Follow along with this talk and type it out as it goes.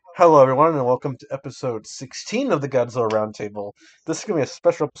Hello, everyone, and welcome to episode 16 of the Godzilla Roundtable. This is going to be a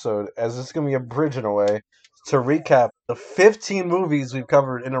special episode, as this is going to be a bridge in a way to recap the 15 movies we've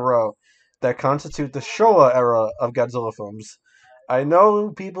covered in a row that constitute the Showa era of Godzilla films. I know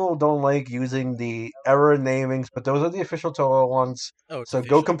people don't like using the era namings, but those are the official Toho ones, Oh, it's so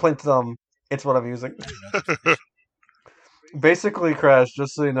go official? complain to them. It's what I'm using. I didn't know that's official. Basically, Crash,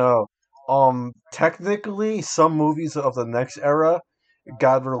 just so you know, technically, some movies of the next era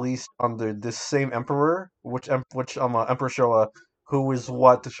got released under this same emperor, which Emperor Showa, who is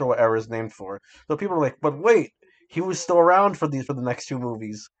what the Showa era is named for. So people are like, but wait, he was still around for the next two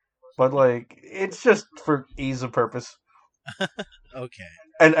movies. But like, it's just for ease of purpose, Okay.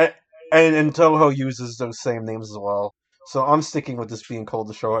 and and Toho uses those same names as well. So I'm sticking with this being called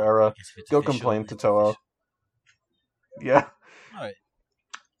the Showa Yeah, I era. guess if it's Go official, complain to it's Toho. official. Yeah. Alright.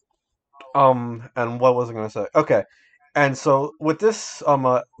 And what was I gonna say? Okay, and so with this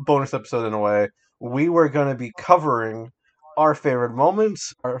bonus episode in a way, we were gonna be covering our favorite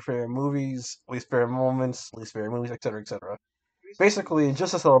moments, our favorite movies, least favorite moments, least favorite movies, etc., etc. Basically,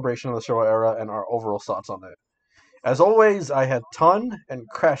 just a celebration of the Showa era and our overall thoughts on it. As always, I had Ton and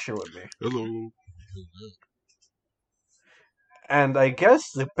Crash here with me, Hello. Hello. and I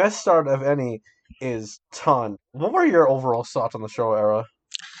guess the best start of any is Ton. What were your overall thoughts on the Showa era?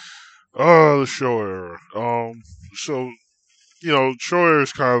 The show era. So show era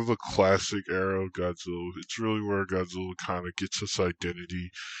is kind of the classic era of Godzilla. It's really where Godzilla kind of gets its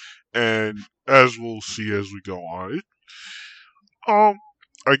identity, and as we'll see as we go on, um,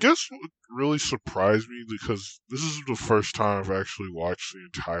 I guess what really surprised me because this is the first time I've actually watched the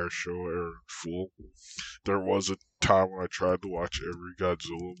entire show era in full. There was a time when I tried to watch every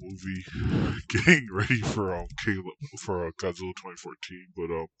Godzilla movie, getting ready for Godzilla 2014,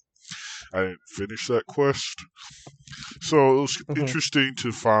 but I didn't finish that quest. So it was Hmm. interesting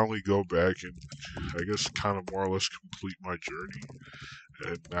to finally go back and I guess kind of more or less complete my journey.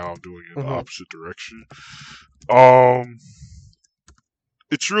 And now I'm doing it in the Hmm. opposite direction. Um,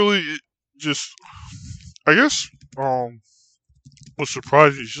 it's really just, I guess, what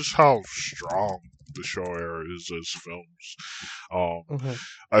surprised me is just how strong the show era is as films. Um, Hmm.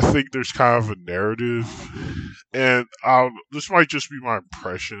 I think there's kind of a narrative, and this might just be my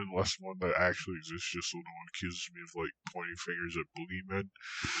impression, unless one that actually exists, just so no one accuses me of like pointing fingers at boogeymen.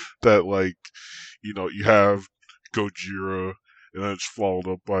 That like, you have Gojira, and then it's followed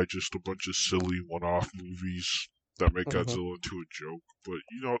up by just a bunch of silly one-off movies that make Hmm. Godzilla into a joke. But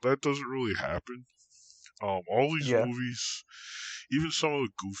that doesn't really happen. All these Yeah. movies, even some of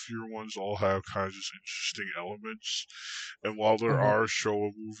the goofier ones, all have kind of just interesting elements. And while there Hmm. are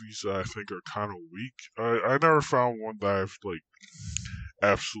Showa movies that I think are kind of weak, I never found one that I've like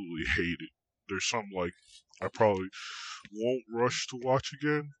absolutely hated. There's some like I probably won't rush to watch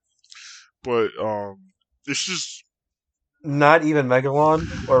again, but it's just Not even Megalon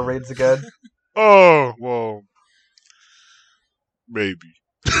or Raids Again. oh well maybe.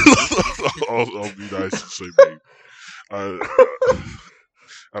 I'll be nice and say maybe. I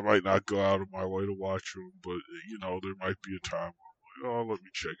I might not go out of my way to watch them, but there might be a time where I'm like, oh, let me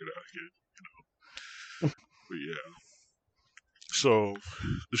check it out again. But yeah, so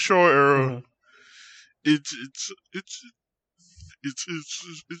the show era, Hmm. it's it's it's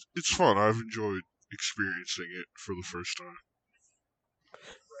it's fun. I've enjoyed experiencing it for the first time.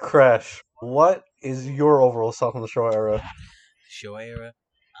 Crash, what is your overall thought on the show era? Show era,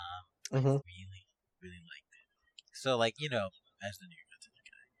 I Hmm. really, really liked it. So, like, as the new Godzilla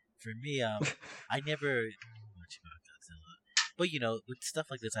guy, for me, I never knew much about Godzilla. But, with stuff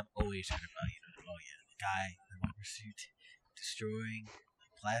like this, I've always heard about, oh yeah, the guy in the rubber suit destroying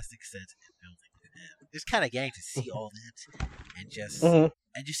like, plastic sets and building them. It's kind of getting to see all that and just Hmm.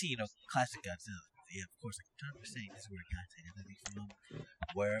 see classic Godzilla. Yeah, of course, like Tom was saying, this is where it got to everything from.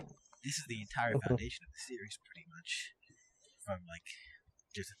 Where this is the entire Hmm. foundation of the series, pretty much, from like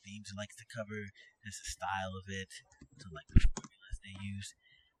just the themes it likes to cover, just the style of it, to like the formulas they use.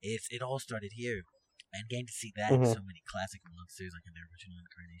 It all started here, and getting to see that in Hmm. so many classic monsters, like in their original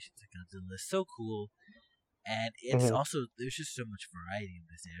incarnations of Godzilla, is so cool. And it's Hmm. also there's just so much variety in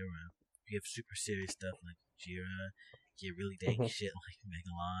this era. You have super serious stuff like Jira, you get really dang Hmm. shit like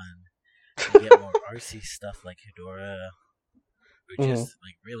Megalon, you get more artsy stuff like Hedora, or Hmm. just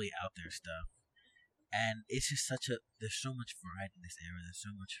like really out there stuff. And it's just there's so much variety in this era. There's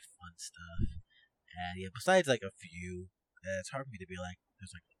so much fun stuff. And yeah, besides like a few, it's hard for me to be like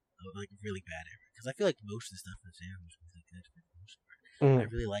there's like a really bad era because I feel like most of the stuff in this era was really good for the most part. I Hmm.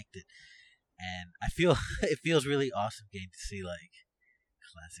 really liked it, and I feel it feels really awesome getting to see like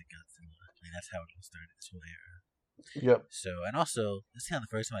classic Godzilla. Like that's how it all started. This whole era. Yep. So, and also, this is kind of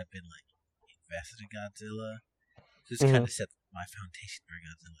the first time I've been like invested in Godzilla. This kind Hmm. of set my foundation for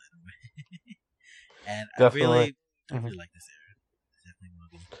Godzilla in a way. And Definitely. I Hmm. really like this era. Definitely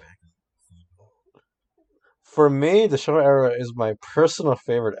want to look back on. For me, the Showa era is my personal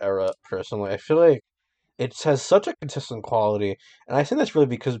favorite era. Personally, I feel like it has such a consistent quality, and I think that's really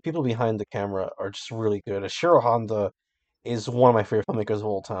because people behind the camera are just really good. Ashiro Honda is one of my favorite filmmakers of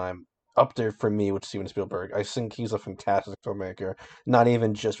all time. Up there for me with Steven Spielberg. I think he's a fantastic filmmaker, not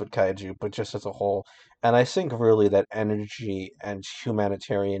even just with kaiju, but just as a whole. And I think really that energy and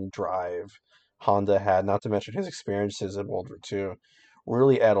humanitarian drive Honda had, not to mention his experiences in World War II,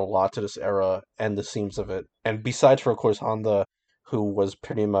 really add a lot to this era and the themes of it. And besides, for of course, Honda, who was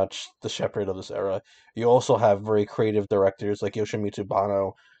pretty much the shepherd of this era, you also have very creative directors like Yoshimitsu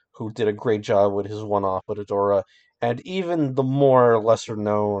Banno, who did a great job with his one-off with Adora, and even the more lesser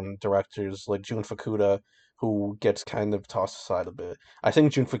known directors like Jun Fukuda, who gets kind of tossed aside a bit. I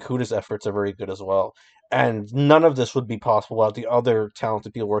think Jun Fukuda's efforts are very good as well. And none of this would be possible without the other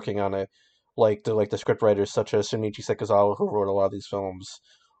talented people working on it, like the script writers such as Shinichi Sekizawa, who wrote a lot of these films.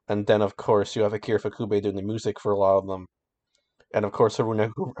 And then of course you have Akira Ifukube doing the music for a lot of them. And of course Haru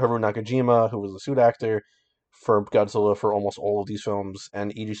Nakajima, who was a suit actor for Godzilla for almost all of these films,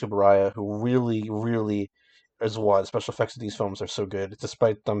 and Eiji Tsuburaya, who really is why the special effects of these films are so good,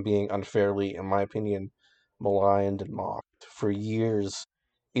 despite them being unfairly, in my opinion, maligned and mocked for years.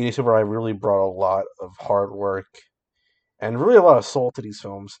 Eiji Tsuburaya really brought a lot of hard work and really a lot of soul to these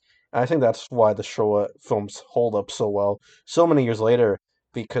films. And I think that's why the Showa films hold up so well so many years later,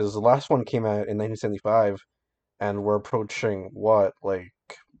 because the last one came out in 1975, and we're approaching what, like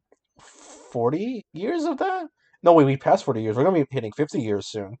 40 years of that? No, wait, we passed 40 years. We're gonna be hitting 50 years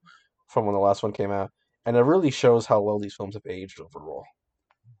soon from when the last one came out, and it really shows how well these films have aged overall,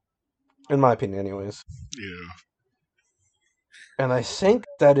 in my opinion, anyways. Yeah. And I think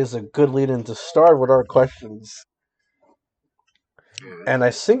that is a good lead in to start with our questions. Alright. And I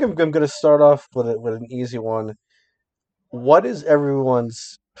think I'm going to start off with an easy one. What is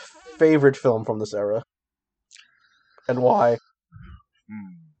everyone's favorite film from this era, and why?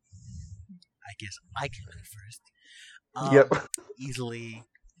 Hmm. I guess I can go first. Yep. Easily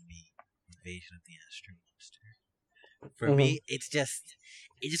the Invasion of the Astro Monster. For Hmm. me, it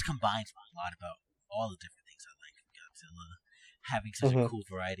just combines a lot about all the different things I like from Godzilla. Having such a Hmm. cool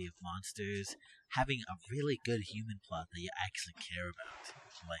variety of monsters, having a really good human plot that you actually care about.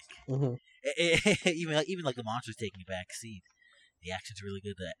 Like Hmm. even like the monsters taking a back seat. The action's really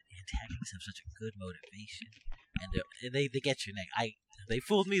good. The antagonists have such a good motivation, and they get your neck. They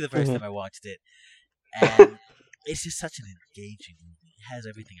fooled me the first Hmm. time I watched it, and it's just such an engaging movie. It has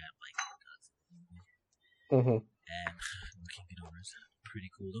everything I like from a Godzilla movie, Hmm. and King Ghidorah's pretty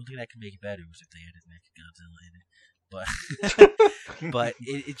cool. The only thing that can make it better was if they added Mechagodzilla in it, but but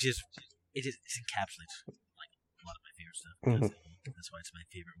it encapsulates like a lot of my favorite stuff. Hmm. Godzilla. That's why it's my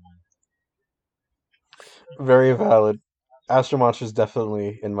favorite one. Very valid. Astro Monster is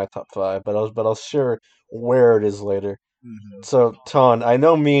definitely in my top five, but I'll share where it is later. Hmm. So, Ton, I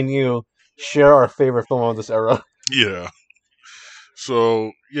know me and you share our favorite film of this era. Yeah.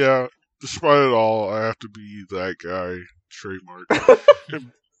 So yeah, despite it all, I have to be that guy trademark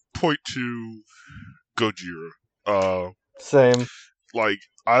and point to Gojira. Uh, Same. like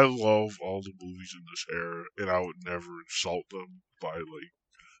I love all the movies in this era, and I would never insult them by like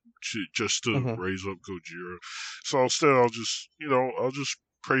just to Hmm. raise up Gojira. So instead, I'll just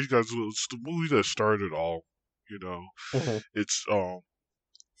praise Godzilla. It's the movie that started it all. You know, Hmm. it's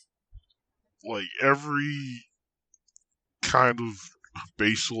like every kind of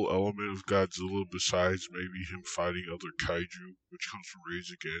basal element of Godzilla, besides maybe him fighting other kaiju, which comes from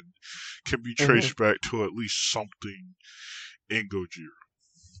Rage Again, can be Hmm. traced back to at least something in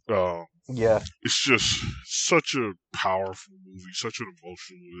Gojira. Yeah. It's just such a powerful movie, such an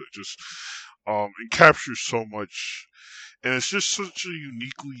emotional movie that just it captures so much, and it's just such a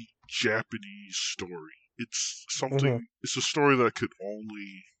uniquely Japanese story. It's Hmm. something. It's a story that could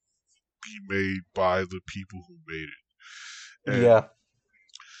only be made by the people who made it, and Yeah.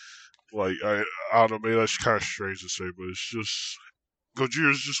 like I don't know, maybe that's kind of strange to say, but it's just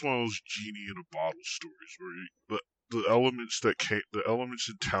Gojira is just one of those genie in a bottle stories where the elements the elements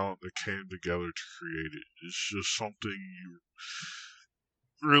and talent that came together to create it is just something you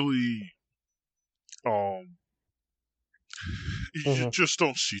really um you Hmm. just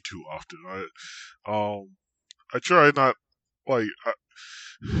don't see too often. I try not like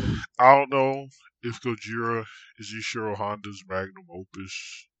I don't know if Gojira is Ishiro Honda's magnum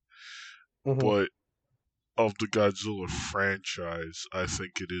opus, Hmm. but of the Godzilla franchise, I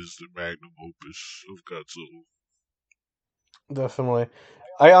think it is the magnum opus of Godzilla. Definitely.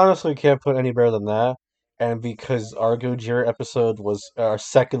 I honestly can't put any better than that. And because our Gojira episode was our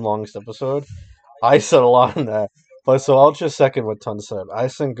second longest episode, I said a lot in that. But so I'll just second what Ton said. I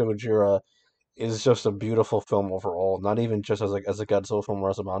think Gojira is just a beautiful film overall, not even just as a Godzilla film or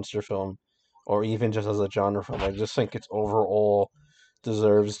as a monster film, or even just as a genre film. I just think it's overall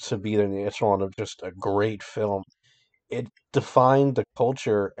deserves to be in the echelon of just a great film. It defined the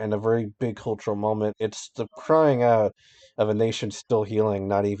culture and a very big cultural moment. It's the crying out of a nation still healing,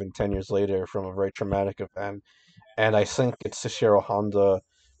 not even 10 years later, from a very traumatic event. And I think it's Sashiro Honda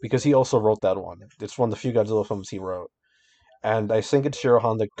because he also wrote that one. It's one of the few Godzilla films he wrote. And I think it's Shiro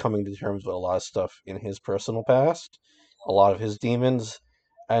Honda coming to terms with a lot of stuff in his personal past, a lot of his demons,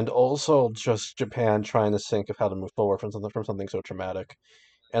 and also just Japan trying to think of how to move forward from something so traumatic.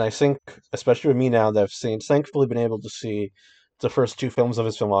 And I think, especially with me now that I've thankfully been able to see the first two films of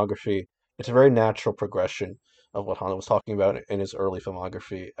his filmography, it's a very natural progression of what Honda was talking about in his early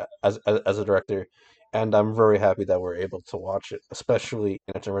filmography as a director. And I'm very happy that we're able to watch it, especially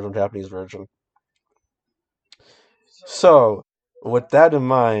in its original Japanese version. So, with that in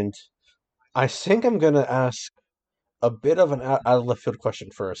mind, I think I'm gonna ask a bit of an out of left field question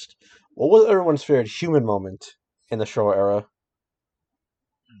first. What was everyone's favorite human moment in the Showa era?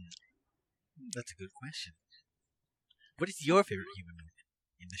 That's a good question. What is your favorite human movie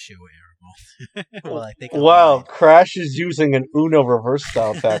in the show era? Well, I think of Wow, mine. Crash is using an Uno reverse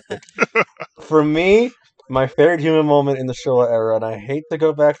style tactic. For me, my favorite human moment in the Showa era, and I hate to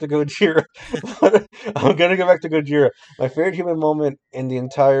go back to Gojira, but I'm gonna go back to Gojira. My favorite human moment in the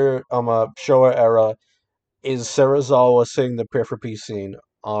entire Showa era is Serizawa saying the prayer for peace scene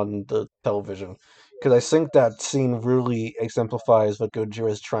on the television. Because I think that scene really exemplifies what Gojira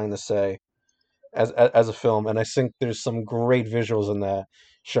is trying to say as a film, and I think there's some great visuals in that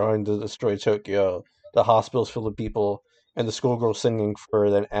showing the destroyed Tokyo, the hospitals full of people, and the schoolgirl singing for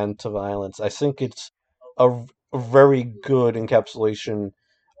an end to violence. I think it's a very good encapsulation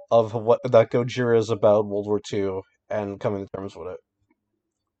of what that Gojira is about World War II and coming to terms with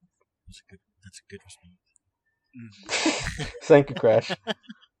That's a good. That's a good response. it. Thank you, Crash.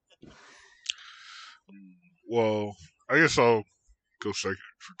 Well, I guess I'll go second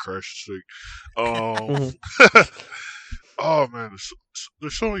for Crash's sake. Mhm, Oh man,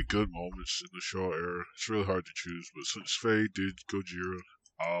 there's so many good moments in the show era. It's really hard to choose, but since Faye did Gojira,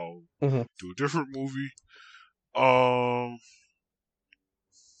 I'll mhm, do a different movie. Um,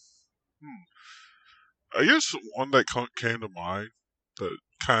 hmm, I guess one that came to mind that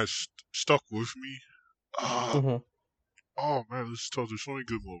kind of stuck with me. Uh, mhm. oh man, this is tough. There's so many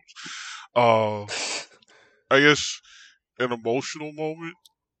good moments. Uh, I guess an emotional moment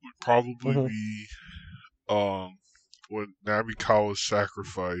would probably Mhm, be um when Namikawa's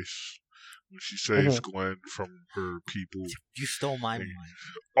sacrifice when she saves mhm. Glenn from her people. You stole my And,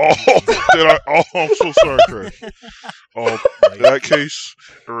 mind. oh, Jesus. did I? Oh, I'm so sorry, Crash. No, In that case,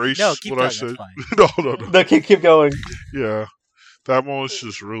 no, erase keep what I talking. That's said. fine. No, no, no. No, keep going Yeah, that moment's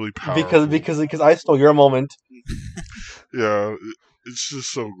just really because powerful. because I stole your moment. Yeah, it's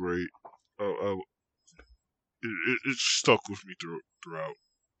just so great. It stuck with me throughout.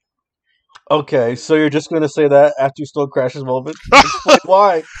 Okay, so you're just gonna say that after you stole Crash's moment? Explain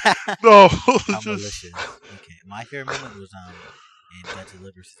why. No, How just malicious. Okay, my favorite moment was in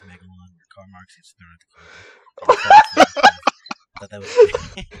Godzilla vs Megalon where Karl Marx gets thrown at the corner and he falls from the cliff. I thought that was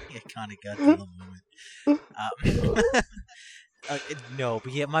a iconic Godzilla moment. No,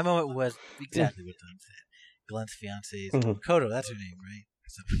 but yeah, my moment was exactly what Tom said. Glenn's fiance's Mhm. Makoto, that's her name, right?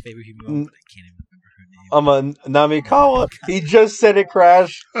 It's my favorite human moment, N- but I can't even remember her name. Namikawa. He just said it,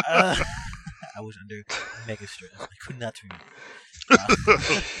 Crash. Uh, I was under mega stress. I could not remember.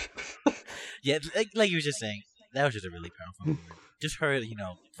 Yeah, like you were just saying, that was just a really powerful moment. Just her,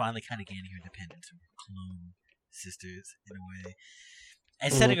 finally kind of gaining her independence from her clone sisters in a way,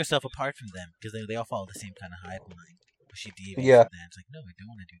 and Mhm. setting herself apart from them because they all follow the same kind of hive mind. But she deviates Yeah. from that. It's like, no, I don't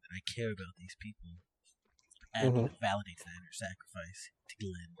want to do that. I care about these people, and Mhm. validates that in her sacrifice to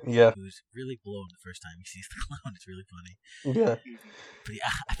Glenn, Yeah. who's really blown the first time he sees the clone. It's really funny. Yeah. But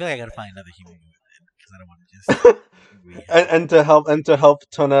yeah, I feel like I gotta find another human moment because I don't want to just and rehash. and to help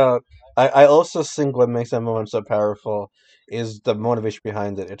tone out, I also think what makes that moment so powerful is the motivation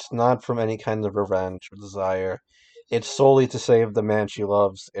behind it. It's not from any kind of revenge or desire. It's solely to save the man she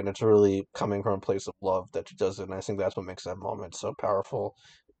loves, and it's really coming from a place of love that she does it. And I think that's what makes that moment so powerful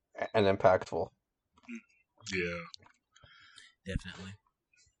and impactful. yeah. Definitely.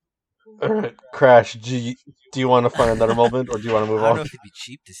 All right, Crash. Do you want to find another moment, or do you want to move I don't on? know if it'd be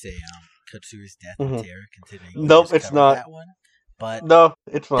cheap to say Katsuru's death in Hmm. terror, considering you Nope, just it's covered not. that one. But No,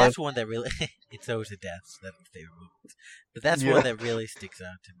 it's fine. that's one that really it's always the deaths that are my favorite moments. But that's Yeah. one that really sticks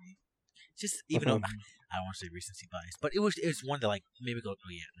out to me. Just even though Mhm. I don't want to say recency bias, but it's one that like maybe go,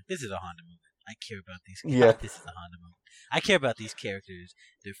 oh yeah, like, this is a Honda movie. I care about these. Yeah. This is a Honda movie. I care about these characters.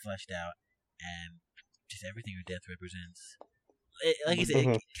 They're fleshed out, and just everything her death represents. Like you said,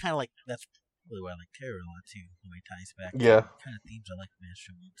 Mhm. kind of like that's really why I like Terror a lot too. The way it ties back Yeah. to kind of themes I like in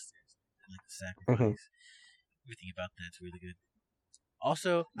Master Monsters, like the Mhm. sacrifice. Everything about that's really good.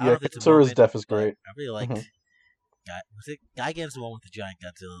 Also, I don't Yeah, know if it's a Sura's moment, death is but great. I really liked. Mhm. Gigan's the one with the giant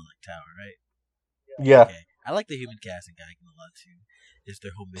Godzilla like tower, right? Yeah, Okay. I like the human cast in Gigan a lot too. Just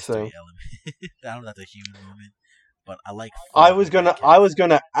their whole mystery same. element. I don't know if that's a human moment, but I like. I was gonna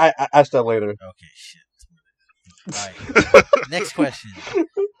ask that later. Okay, shit. Alright. Next question.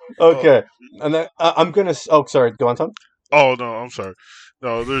 Okay, and then I'm gonna. Oh, sorry. Go on, Tom. Oh no, I'm sorry.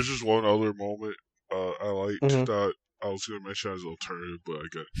 No, there's just one other moment I liked Mhm. that I was gonna mention as alternative, but I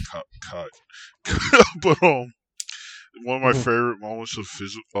got caught. But one of my Mhm. favorite moments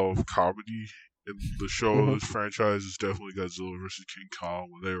of comedy in the show Mhm. this franchise is definitely Godzilla vs King Kong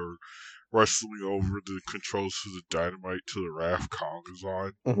when they were wrestling over the controls to the dynamite to the raft Kong is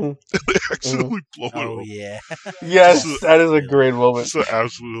on. Mhm. They accidentally blow it Oh up. yeah. Yes, Just that is a Really great moment. Just an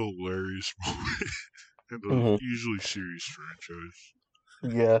absolutely hilarious moment in a Mhm. usually serious franchise.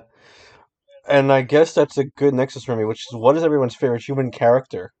 Yeah, and I guess that's a good nexus for me, which is what is everyone's favorite human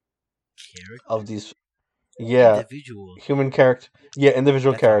character of Character? these? Yeah, Individual. human character. Yeah,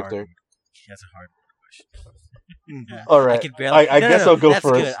 individual That's a hard character. one. That's a hard question. Mhm. All I right, can barely. I No, no, guess no. I'll go That's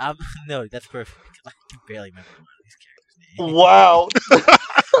good. first. No, that's perfect because I can barely remember a lot of these Wow,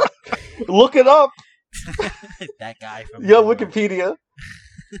 look it up. characters' names. That guy from Yeah, Overwatch. Wikipedia.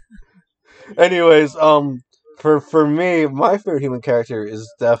 Anyways, for me, my favorite human character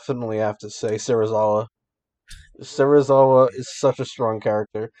is definitely I have to say Serizawa. Serizawa is such a strong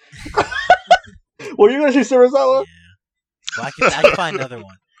character. Were you gonna say Serizawa? Yeah. Well, I can find another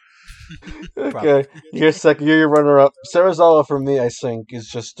one. Okay, Probably. you're second. You're your runner-up. Serizawa for me, I think, is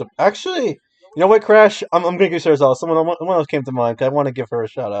just actually. You know what, Crash? I'm gonna give Serizawa. Someone else came to mind. 'Cause I want to give her a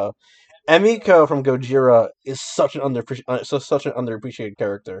shout out. Emiko from Gojira is such an underappreciated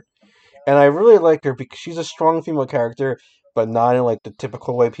character. And I really like her because she's a strong female character, but not in like the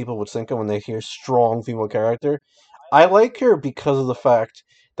typical way people would think of when they hear strong female character. I like her because of the fact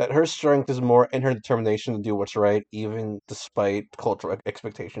that her strength is more in her determination to do what's right, even despite cultural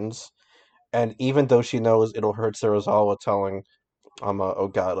expectations. And even though she knows it'll hurt Serizawa telling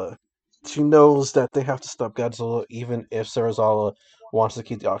Ogata, she knows that they have to stop Godzilla even if Serizawa wants to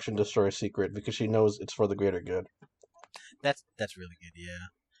keep the Auction Destroyer secret because she knows it's for the greater good. That's really good. Yeah.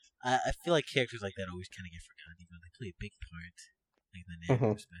 I feel like characters like that always kind of get forgotten, even though they play a big part, like the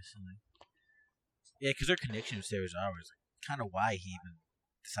narrative Hmm. especially. Yeah, because their connection with Serizawa is like, kind of why he even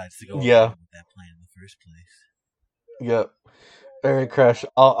decides to go Yeah, along with that plan in the first place. yep. Alright, Crash.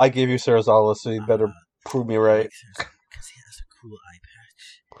 I gave you Serizawa, so you better prove me I right. like Serizawa because he has a cool eye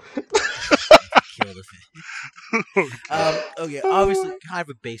patch. I can kill the thing. Okay. Okay, obviously, kind of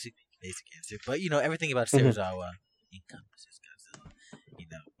a basic answer, but everything about Mhm, Serizawa encompasses Godzilla.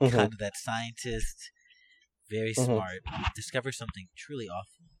 mhm, Kind of that scientist, very mhm. smart, discovers something truly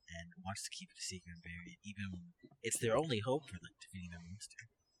awful and wants to keep it a secret and bury it, even when it's their only hope for like defeating the monster.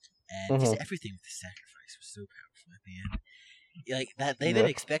 And just Mhm. everything with the sacrifice was so powerful at the end. Like that, they Yeah.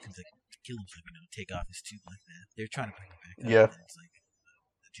 didn't expect him to kill himself, take off his tube like that. They're trying to bring him back up, Yeah. and it's like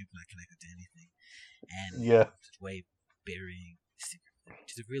the tube's not connected to anything, and Yeah. just way burying the secret,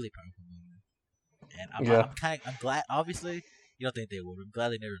 which is a really powerful moment. And Yeah. I'm glad. Obviously, you don't think they would. I'm glad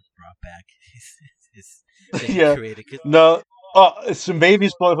they never brought back his thing he Yeah. created. 'Cause, No. So maybe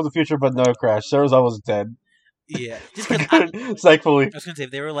spoiler for the future, but no, Crash. Serizawa's dead. yeah, just because I Thankfully. was gonna say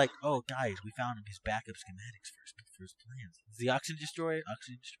if they were like, oh guys, we found him his backup schematics first plans. Is the Oxygen Destroyer?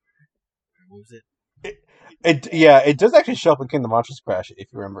 Or what was it? It does actually show up in Kingdom Monsters Crash,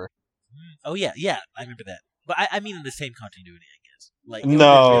 if you remember. Oh yeah, I remember that. But I mean in the same continuity, I guess. Like it would have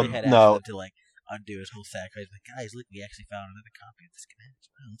No, really had asked no. them to like undo his whole sacrifice. Like guys, look, we actually found another copy of the schematics.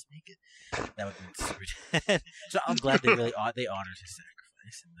 Well, let's make it. That would be super. So I'm glad they really they honored his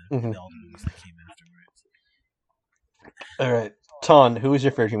sacrifice in all the movies that came afterwards. All right, Ton, who is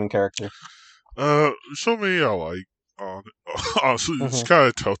your favorite human character? So many I like. Honestly, it's Mhm, kind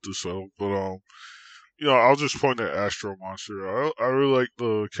of tough to settle, but I'll just point at Astro Monster. I really like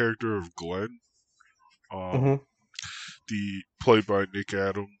the character of Glenn. Um, mhm, the played by Nick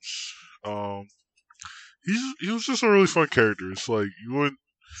Adams. Um, he was just a really fun character. It's like you wouldn't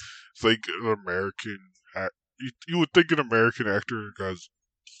think an American you would think an American actor in a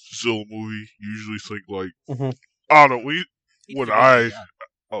Godzilla movie. You usually think like mhm. I don't know. He did what a really good I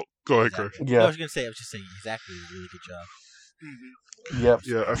job. go ahead, Exactly. Chris. No, I Yeah. was gonna say exactly a really good job. Yep.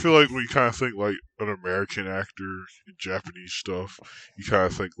 Yeah, I feel like when you kind of think like an American actor in Japanese stuff, you kind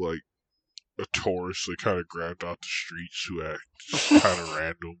of think like a tourist that kind of grabbed out the streets who acts kind of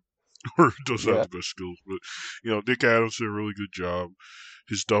random or doesn't Yeah. have the best skills. But Nick Adams did a really good job.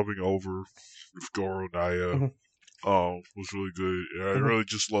 His dubbing over with Goro Naya Mhm. was really good. And I Mhm. really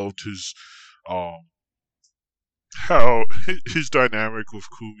just loved his how his dynamic with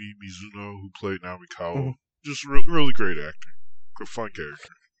Kumi Mizuno, who played Namikawa. Mhm. Just really great acting. Good fun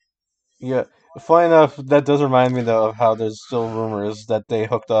character. Yeah. Funny enough, that does remind me though of how there's still rumors that they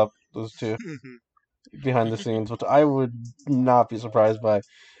hooked up, those two, behind the scenes, which I would not be surprised by.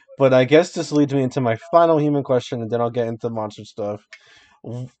 But I guess this leads me into my final human question, and then I'll get into monster stuff.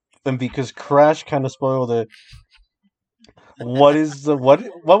 And because Crash kind of spoiled it, what is the what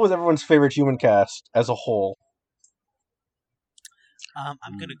was everyone's favorite human cast as a whole?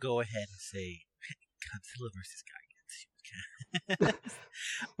 I'm gonna go ahead and say Godzilla versus Gigan.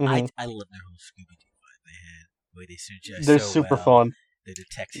 Hmm. I love their whole Scooby Doo vibe they had, where they synergize They're so super well. fun. The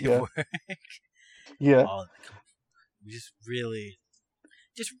detective Yeah. work, Yeah. all of the kung fu. Just really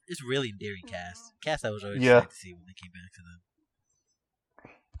endearing cast. Cast I was always Yeah. excited to see when they came back to them.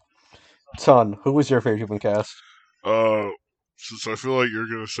 Ton. Who was your favorite human cast? Since I feel like you're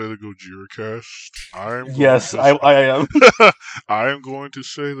gonna say the Gojira cast, I'm Yes, going I am. to, I am going to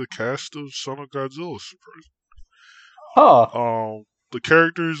say the cast of Son of Godzilla. Huh. The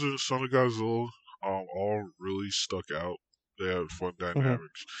characters in Son of Godzilla, all really stuck out. They had fun Mm-hmm.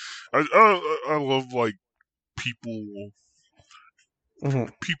 dynamics. I love like people Hmm.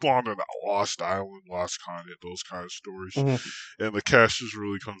 people on a lost island, lost continent, those kind of stories, Hmm. and the cast just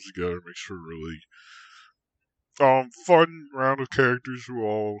really comes together, makes for a really fun round of characters who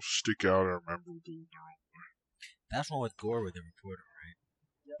all stick out and are memorable in their own. That's one with Gore with the reporter, right?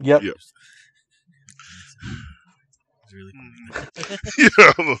 Yep. Yep. It's really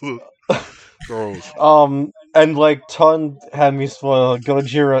funny. Yeah, girls. And like Ton had me spoil.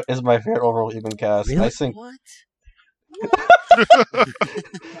 Gojira is my favorite overall human cast. Really? I think What?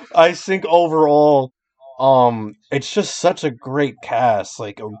 I think overall, it's just such a great cast.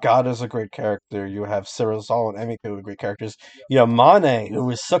 Like Ogata's a great character. You have Sarasawa and Emiko are great characters. You have Mane, who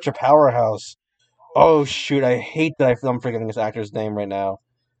is such a powerhouse. Oh shoot, I hate that I'm forgetting his actor's name right now.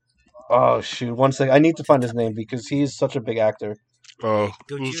 Oh shoot, one second. I need to find his name because he's such a big actor. Gojira's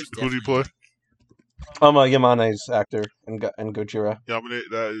Who do you definitely play? like Yamane's actor in Gojira. Yamane,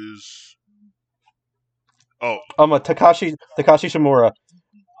 that is. Oh, Takashi Shimura.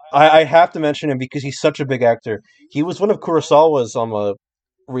 I have to mention him because he's such a big actor. He was one of Kurosawa's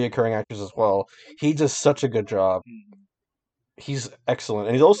reoccurring actors as well. He does such a good job. He's excellent,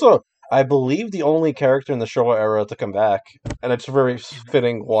 and he's also, I believe, the only character in the Showa era to come back, and it's very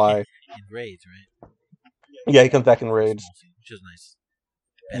fitting why. in raids, right? Yeah, he comes back in raids. Small scene, which is nice.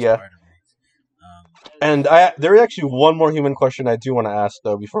 Best Yeah. part of raids. And there is actually one more human question I do want to ask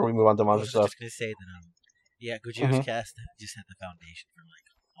though before we move on to I monster was stuff. just gonna say that Gojira's Mhm. cast just had the foundation for like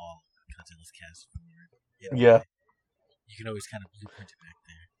all Godzilla's cast forward. Yeah. You can always kind of blueprint it back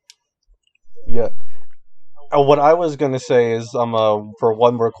there. Yeah. What I was gonna say is for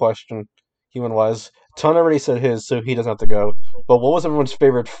one more question, human wise, Ton already said his, so he doesn't have to go. But what was everyone's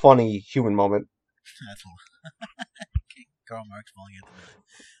favorite funny human moment? That's all. Karl Marx falling at the moon.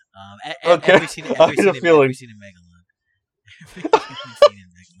 Okay. Every scene in Megalon. Every scene in Megalon.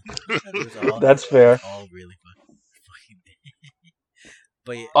 It was all, That's fair. all really fucking.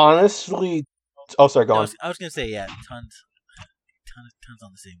 But yeah, Honestly, oh sorry, go I on. was gonna say tons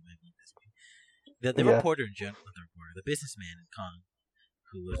on the same wavelength as me. The Yeah. reporter in general, not the reporter, the businessman in Kong,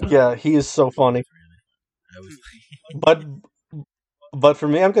 who was Yeah, he is so funny. I was But for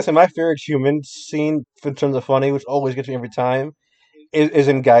me, I'm gonna say my favorite human scene in terms of funny, which always gets me every time, is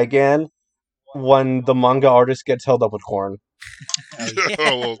in Gigan when the manga artist gets held up with corn. oh,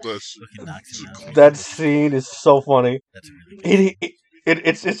 I love that. fucking knocks him out. That scene is so funny. That's a really good.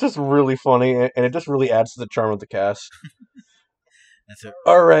 It's just really funny, and it just really adds to the charm of the cast. That's a.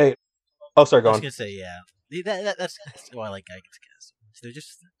 All right. Oh, sorry, I go was on. gonna say that's why I like Gigan's cast. They're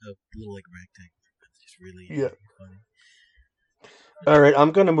just a little like ragtag. It's just really funny. All right,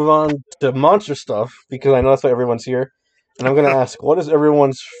 I'm gonna move on to monster stuff because I know that's why everyone's here, and I'm gonna ask, what is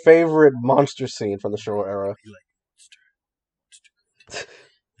everyone's favorite monster scene from the Showa era? You like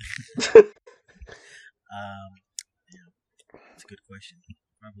it's a good question.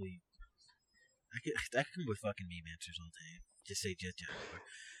 Probably I could come with fucking meme answers all day. Just say Jet Jaguar.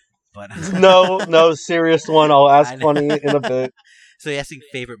 But No, serious one. I'll ask I know. funny in a bit. So you're asking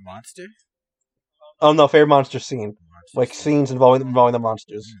favorite monster? Oh no, favorite monster scene. like scenes involving the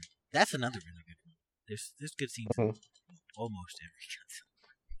monsters. That's another really good one. There's good scenes in almost every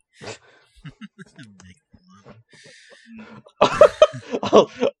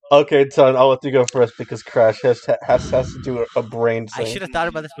Okay, Ton, I'll let you go first because Crash has to do a brain I thing. should have thought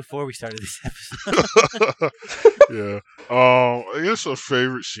about this before we started this episode. Yeah. I guess a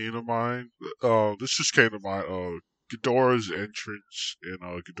favorite scene of mine. This just came to mind. Ghidorah's entrance in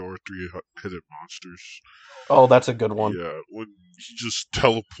Ghidorah Three-Headed Monsters. Oh, that's a good one. Yeah, when he just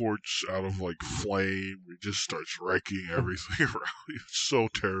teleports out of like flame, he just starts wrecking everything around you. It's so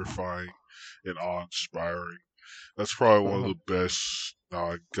terrifying and awe-inspiring. That's probably one of the best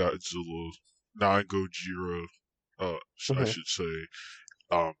non-Godzilla, non-Gojira, I should say,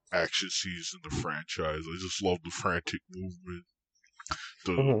 action scenes in the franchise. I just love the frantic movement,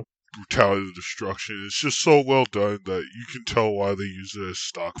 the brutality of destruction. It's just so well done that you can tell why they use it as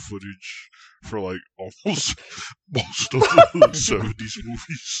stock footage for like almost most of the 70s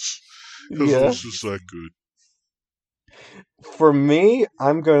movies. Because it's just that good. For me,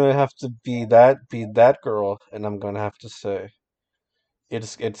 I'm gonna have to be that girl, and I'm gonna have to say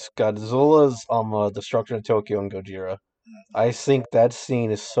it's Godzilla's destruction of Tokyo and Gojira. I think that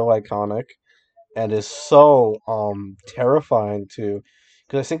scene is so iconic and is so terrifying too,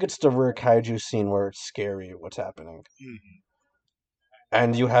 because I think it's the rare kaiju scene where it's scary what's happening,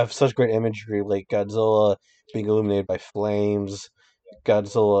 and you have such great imagery like Godzilla being illuminated by flames,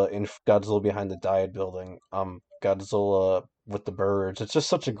 Godzilla behind the Diet building, Godzilla with the birds. It's just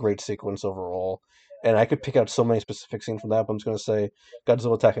such a great sequence overall. And I could pick out so many specific scenes from that, but I'm just gonna say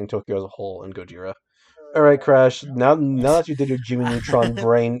Godzilla attacking Tokyo as a whole and Gojira. All right, Crash. Now that you did your Jimmy Neutron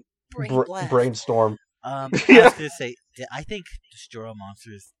brainstorm, I was gonna say, I think Destroy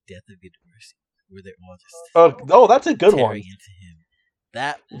Monsters, Death of Ghidorah, where they're all just that's a good one. tearing into him.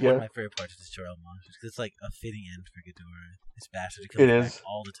 That one of my favorite parts of Destroy All Monsters, because it's like a fitting end for Ghidorah. This bastard comes back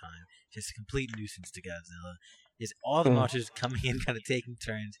all the time, just a complete nuisance to Godzilla. Is all the monsters coming in, kind of taking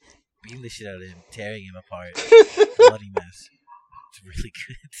turns, beating the shit out of him, tearing him apart, bloody mess. It's a really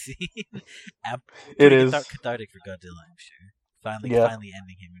good scene. It is cathartic for Godzilla, I'm sure. Finally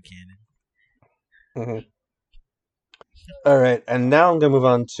ending him in canon. All right, and now I'm gonna move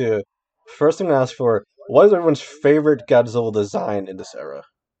on to first thing to ask for. What is everyone's favorite Godzilla design in this era?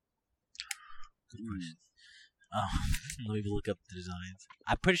 Good question. Let me look up the designs.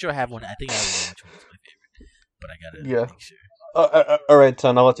 I'm pretty sure I have one. I think I know which one is my favorite, but I gotta make sure. All right,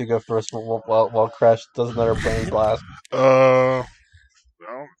 Ton. I'll let you go first while Crash does another brain blast. Well,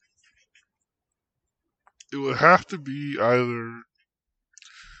 it would have to be either.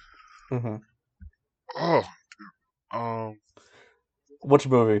 Which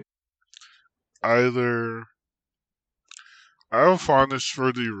movie? Either. I have a fondness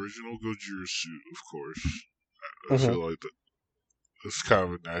for the original Gojira suit, of course. I feel like that's kind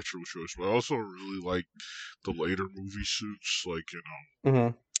of a natural choice, but I also really like the later movie suits, like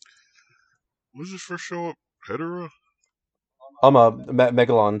what was his first show up? Hedorah?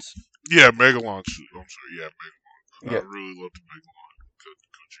 Megalons. Yeah, Megalon suit. I'm sorry, yeah, Megalon. Yeah. I really love the Megalon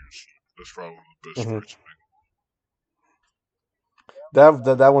Gojira suit. That's probably one of the best parts of Megalon.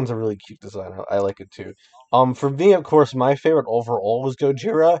 That one's a really cute design. I like it too. For me, of course, my favorite overall was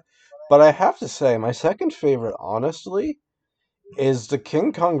Gojira, but I have to say my second favorite, honestly, is the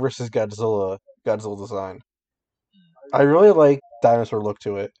King Kong versus Godzilla design. I really like dinosaur look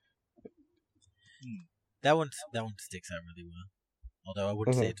to it. That one sticks out really well. Although I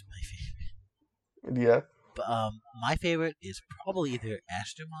wouldn't say it's my favorite. Yeah. But my favorite is probably either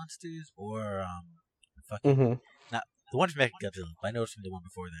Astro Monsters or not the one from Mechagodzilla. I know it's from the one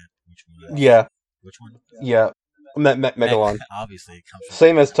before that. Which one? Yeah. Which one? Yeah. Megalon. Obviously, it comes from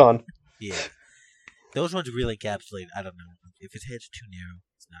same as Ton. Yeah. Those ones really encapsulate. I don't know if his head's too narrow,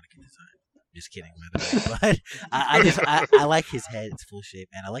 it's not a good design. Just kidding, by the way. But I like his head; it's full shape,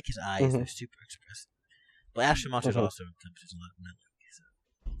 and I like his eyes; they're super expressive. But Astro Monsters also encompasses a lot of melody. So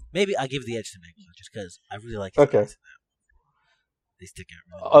maybe I'll give the edge to Megalon just because I really like his eyes in that. They stick out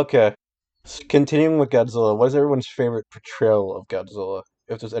really well. Okay. Continuing with Godzilla, what is everyone's favorite portrayal of Godzilla?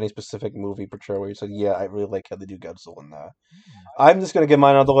 If there's any specific movie portrayal where you said, yeah, I really like how they do Godzilla in that. I'm just going to get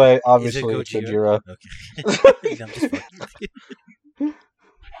mine out of the way. Obviously, it's Gojira. Okay. I'm just fucking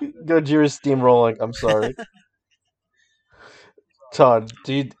Gojira's steamrolling. I'm sorry. Todd,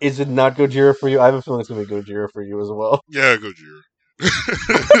 is it not Gojira for you? I have a feeling it's going to be Gojira for you as well. Yeah, Gojira.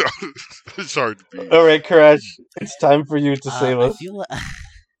 It's hard to beat. All right, Crash. It's time for you to save us.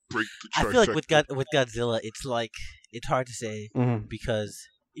 I feel like with Godzilla, it's hard to say because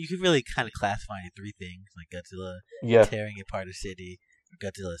you can really kind of classify it in three things, like Godzilla tearing apart a city, or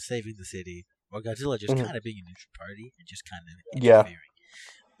Godzilla saving the city, or Godzilla just Mhm. kind of being a neutral party and just kind of Yeah. interfering.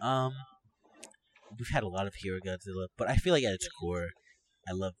 Um, we've had a lot of hero Godzilla, but I feel like at its core,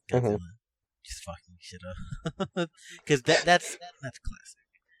 I love Mhm. Godzilla just fucking shit up because that's classic.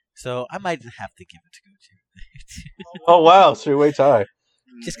 So I might have to give it to Godzilla. Oh wow, three-way tie.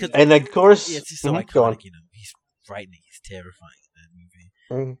 Just because And of course, it's just so go on. iconic, you know. He's frightening, he's terrifying in that movie.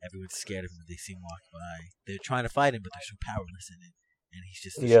 Mhm. Everyone's scared of him when they see him walk by. They're trying to fight him, but they're so powerless in it, and he's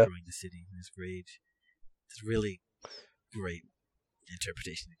just Yeah. destroying the city in his rage. It's really great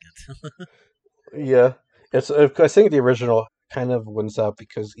interpretation of Godzilla. Yeah, I think the original kind of wins out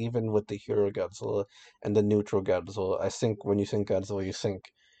because even with the hero Godzilla and the neutral Godzilla, I think when you think Godzilla, you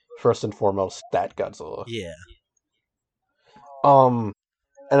think first and foremost that Godzilla. Yeah, Um,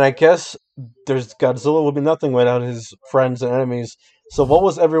 and I guess there's Godzilla will be nothing without his friends and enemies. So, what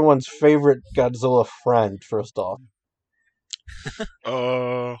was everyone's favorite Godzilla friend? First off,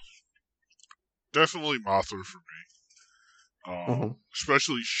 Uh, definitely Mothra for me. hmm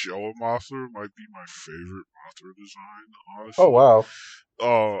Especially Showa Mothra might be my favorite Mothra design, oh honestly. wow,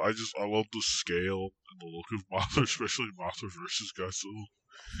 I love the scale and the look of Mothra, especially Mothra versus Godzilla.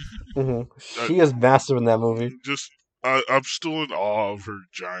 she is massive in that movie. Just I'm still in awe of her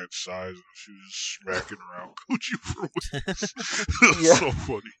giant size. She was just smacking around Gucci for wins. It's Yeah. so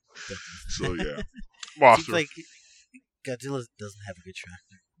funny. So yeah, seems Mothra. like Godzilla doesn't have a good track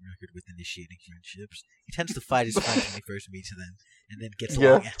record with initiating friendships. He tends to fight his friends when he first meets them, and then gets Yeah.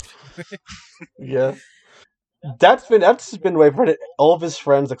 along after. Yeah, that's been way for all of his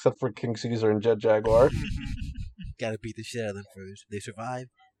friends except for King Caesar and Jet Jaguar. Gotta beat the shit out of them first. They survive.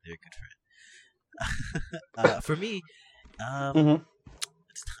 They're a good friend. For me, hmm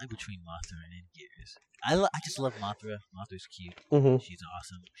it's time between Mothra and Anguirus. I just love Mothra. Mothra's cute. hmm She's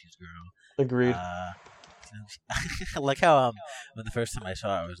awesome. She's a girl. Agreed. I like how when the first time I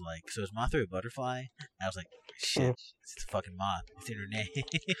saw it, I was like, "So is Mothra a butterfly?" And I was like, "Shit, it's a fucking moth. It's in her name."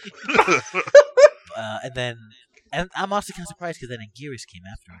 And I'm also kind of surprised because then Anguirus came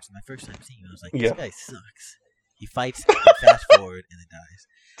afterwards. And my first time seeing him, I was like, "This Yeah. guy sucks." He fights, and fast forward, and then dies,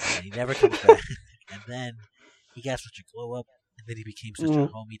 and he never comes back. And then he got such a glow up, and then he became such a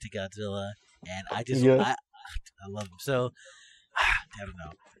homie to Godzilla, and Yeah. I love him. So I don't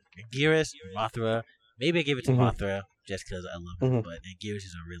know, Anguirus, Mothra. Maybe I give it to Mhm. Mothra just because I love him, Mhm. but Anguirus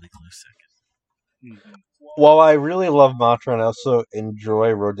is a really close second. While I really love Matra and I also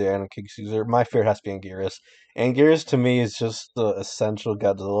enjoy Rodan and King Caesar, my favorite has to be Anguirus. Anguirus to me is just the essential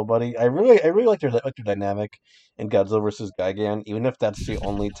Godzilla buddy. I really like their dynamic in Godzilla versus Gigan, even if that's the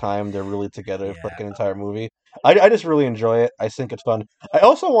only time they're really together for Yeah. like an entire movie. I just really enjoy it. I think it's fun. I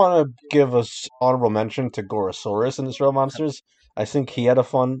also want to give a honorable mention to Gorosaurus in this Real Monsters. I think he had a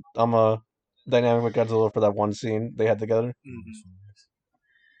fun dynamic with Godzilla for that one scene they had together.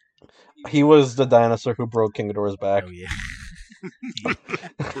 He was the dinosaur who broke King Ghidorah's back. Oh yeah.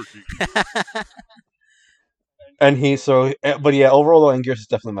 Quirky. And but yeah, overall, though, Anguirus is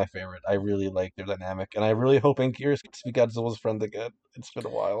definitely my favorite. I really like their dynamic, and I really hope Anguirus gets to be Godzilla's friend again. It's been a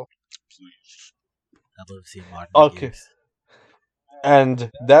while. Please. I'd love to see modern Okay. Anguirus.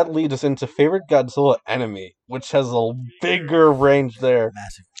 And that leads us into favorite Godzilla enemy, which has a bigger range there.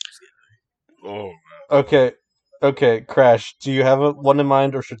 Massive. Oh Okay, Crash, do you have one in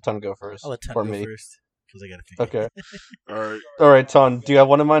mind, or should Ton go first? I'll let Ton Or go me? first because I gotta figure. Okay. man. All right, Ton, do you have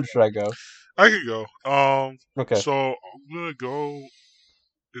one in mind, or should I go? I can go. Okay. So I'm gonna go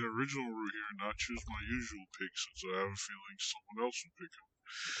in original route here and not choose my usual pick since I have a feeling someone else will pick him.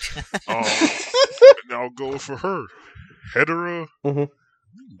 And I'll go for her. Hedorah Mhm.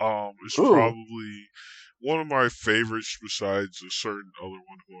 is Ooh. probably one of my favorites besides a certain other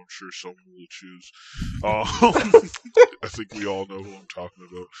one who I'm sure someone will choose. I think we all know who I'm talking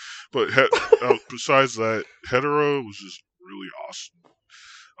about. But besides that, Hedorah was just really awesome.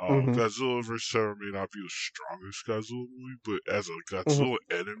 Mhm. Godzilla vs. Terror may not be the strongest Godzilla movie, but as a Godzilla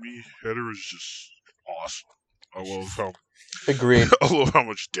enemy, Hedorah is just awesome. Agreed. I love how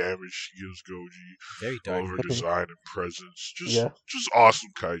much damage she gives Goji. Very I dark. love her design and presence. Yeah. Just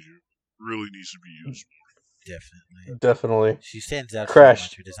awesome kaiju. Really needs to be used. Definitely. Definitely. She stands out Crash. so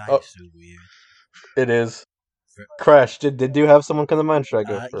much. Her design Oh. is so weird. It is. Crash, did you have someone come to mind? Should I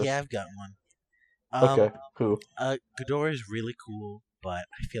go first? Yeah, I've got one. Okay. Who? Ghidorah is really cool, but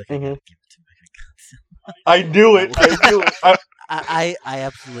I feel like I gotta give it to Mechagodzilla. I knew it. I knew it. I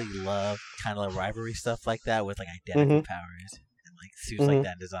absolutely love kind of like rivalry stuff like that with like identical powers and like suits like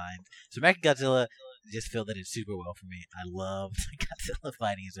that design. So Mechagodzilla just feel that it's super well for me. I love Godzilla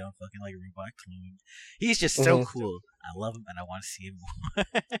fighting his own fucking like robot clone. He's just so cool. I love him and I want to see him more.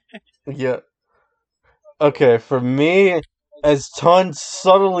 Yeah. Okay, for me, as Ton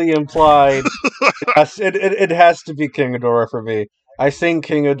subtly implied, it has to be King Ghidorah for me. I think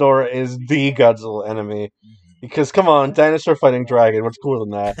King Ghidorah is the Godzilla enemy. Mhm. Because, come on, dinosaur fighting dragon, what's cooler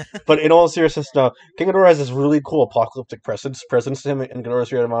than that? But in all seriousness, no, King Ghidorah has this really cool apocalyptic presence to him in Ghidorah's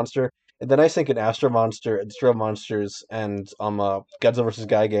Three-Headed Monster. And then I think in Astro Monster, and Trio Monsters, and Godzilla vs.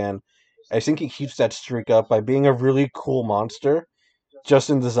 Gigan, I think he keeps that streak up by being a really cool monster, just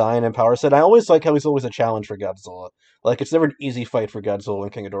in design and power set. I always like how he's always a challenge for Godzilla. Like, it's never an easy fight for Godzilla when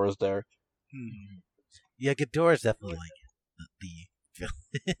King Ghidorah's there. Hmm. Yeah, Ghidorah is definitely like the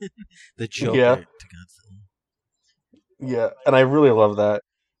villain, the Yeah. Joker to Godzilla. Yeah, and I really love that.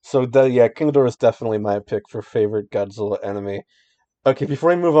 So, yeah, King Ghidorah is definitely my pick for favorite Godzilla enemy. Okay, before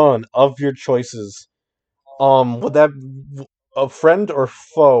we move on, of your choices, would that a friend or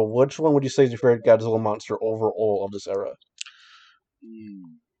foe? Which one would you say is your favorite Godzilla monster overall of this era?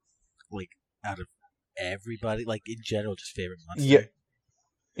 Hmm. Like out of everybody, like in general, just favorite Yeah, monster.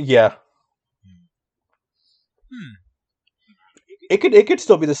 yeah. Hmm. Hmm. It could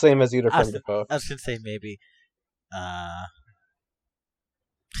still be the same as either I friend was, or foe. I was gonna say maybe. Uh,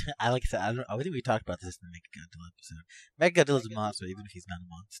 I like I said, I don't. I think we talked about this in the Mecha Godzilla episode. Mecha Godzilla's a monster, even if he's not a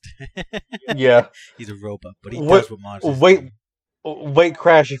monster. Yeah. He's a robot, but he Wait, does what monsters wait, do. wait,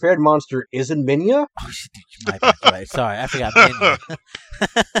 Crash. Your favorite monster isn't Minya? Oh shit, dude, my bad. You're right. Sorry, I forgot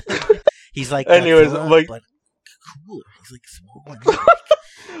Minya. He's like Anyways, Godzilla, like, but cooler. He's like small and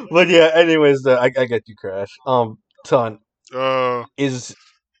like, but yeah. Anyways, I get you, Crash. Ton Uh, is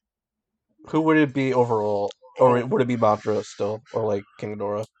who would it be overall, or would it be Mothra still, or like King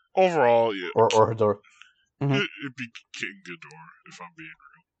Ghidorah, overall, yeah, or Hedorah? Hmm. it'd be King Ghidorah if I'm being.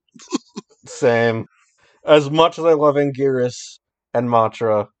 Same. As much as I love Anguirus and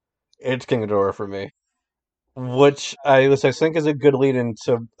Mothra, it's King Ghidorah for me. Which I think is a good lead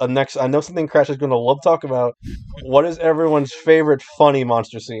into a next. I know something Crash is going to love to talk about. What is everyone's favorite funny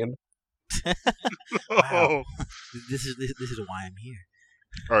monster scene? wow, Oh, this is why I'm here.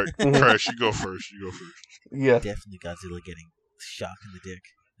 all right, Mhm. Crash, you go first. You go first. Yeah. Definitely Godzilla getting shocked in the dick.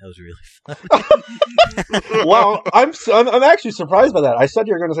 That was really fun. Wow, I'm actually surprised by that. I said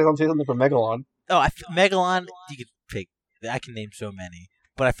you were going to say something from Megalon. Oh, Megalon, you could pick. I can name so many,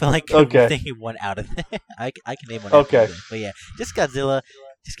 but I feel like Okay. I'm thinking one out of there. I can name one. Okay. After this. But yeah, just Godzilla,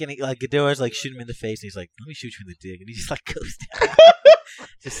 just getting like Ghidorah's like shooting him in the face, and he's like, "Let me shoot you in the dick," and he just like goes down.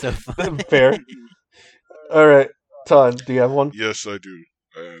 Just so fun. Fair. All right, Ton, do you have one? Yes, I do,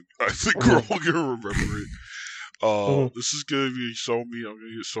 and I think Mhm. we're all gonna remember it. Mhm. This is gonna be so me. I'm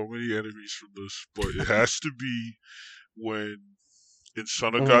gonna get so many enemies from this, but it has to be when in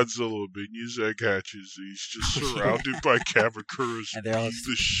Son of Mhm. Godzilla, Minion's egg hatches. And he's just surrounded by Kabakuras And they're all beating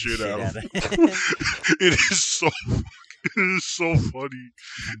the shit shit out out of of him. it. It is so. It is so funny.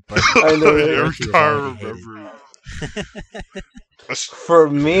 I know, right? Every He was time I already hated. remember it. That's- For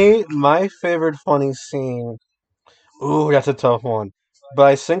me, my favorite funny scene. Ooh, that's a tough one. But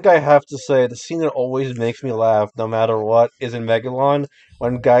I think I have to say the scene that always makes me laugh, no matter what, is in Megalon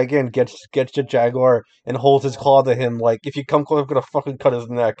when Gigan gets the Jaguar and holds his claw to him like, if you come close, I'm gonna fucking cut his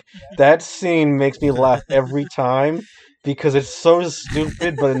neck. That scene makes me laugh every time because it's so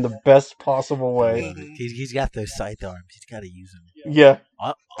stupid, but in the best possible I way. love it. He's got those scythe arms. He's got to use them. Yeah.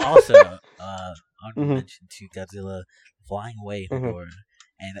 Also, honorable Mhm. mention to Godzilla flying away in Mhm. Ghidorah,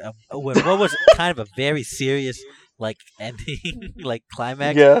 and what was kind of a very serious like ending, like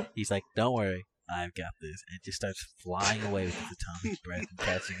climax. Yeah. He's like, "Don't worry, I've got this," and just starts flying away with his atomic breath and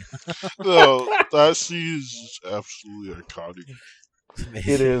catching it. No, that scene is absolutely iconic. It's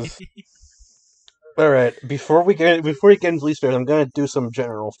amazing. It is. All right. Before we get into least favorite, I'm gonna do some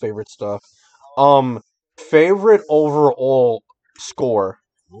general favorite stuff. Favorite overall score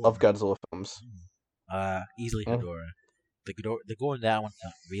of Godzilla films. Easily Mm. Ghidorah. The gore in that one's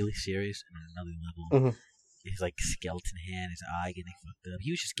not really serious and on another level. Mhm. His like skeleton hand, his eye getting fucked up.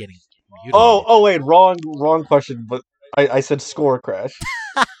 He was just getting mutilated. Oh, wait, wrong question. But I said score, Crash.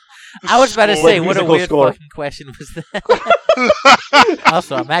 I was about to Score. say, Like what a musical weird score. fucking question was that?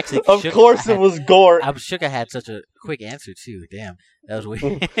 Also, I'm actually Of shook. course, it was gore. I'm shook I had such a quick answer too. Damn, that was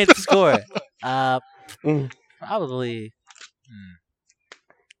weird. Score. Mm. Probably.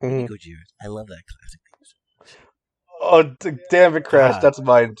 Mhm. Gojira. I love that classic theme song. Oh, damn it, Crash. God. That's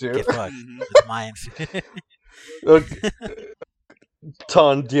mine too. Get fucked. Mhm. That's my answer. Okay.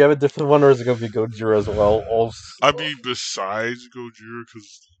 Ton, do you have a different one, or is it gonna be Gojira as well? I mean, besides Gojira,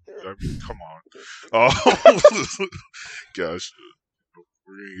 because I mean, come on, guys,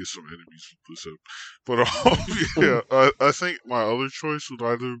 we're gonna get some enemies with this up. But yeah, I think my other choice would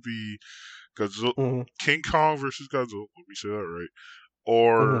either be Godzilla, Mhm. King Kong versus Godzilla. Let me say that right,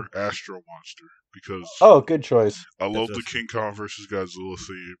 or Mhm. Astro Monster. because Oh, good choice. I love the That's King Kong versus Godzilla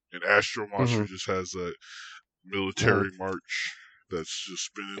theme, and Astro Monster Mhm. just has that military march that's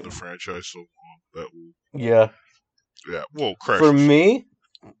just been in the franchise so long that will, Yeah. yeah, well, Crash For will see.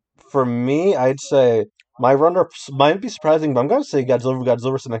 me, I'd say my runner might be surprising, but I'm gonna say Godzilla,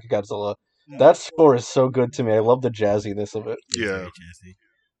 Godzilla vs. Mechagodzilla. That score is so good to me. I love the jazziness of it. It is Yeah. very jazzy.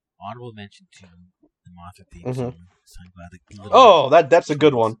 Honorable mention to the monster theme Mhm. song, sung by the little Oh, that's a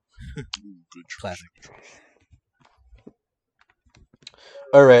good twins. one. Ooh, good choice. Classic.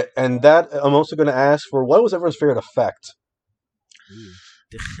 All right, and that I'm also gonna ask for what was everyone's favorite effect? Ooh.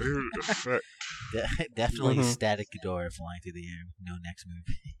 Favorite effect. Definitely Mhm. Static Ghidorah flying through the air. No next move.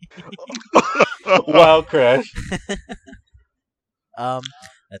 Wow, Crash.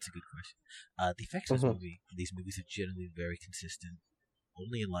 That's a good question. The effects of these movies are generally very consistent.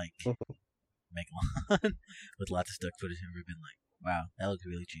 Only in like Megalon, with lots of stock footage, and we've been like, wow, that looks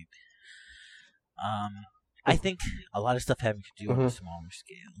really cheap. I think a lot of stuff having to do on a smaller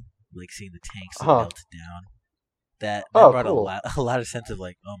scale, like seeing the tanks that melted down. That brought cool. a lot of sense of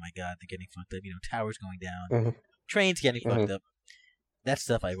like, oh my god, they're getting fucked up. You know, towers going down, trains getting fucked up. That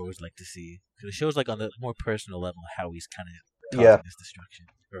stuff I've always liked to see, because it shows like on the more personal level how he's kind of causing this destruction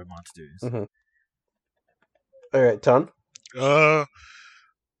or monsters. All right, Ton.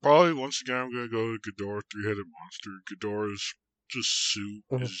 Probably once again I'm gonna go to Ghidorah, three-headed monster. Ghidorah's just suit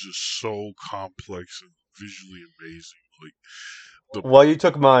is just so complex and visually amazing. Like Well, you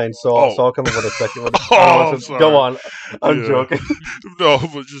took mine, so I'll come up with a second one. I'm sorry. Go on. I'm joking. No,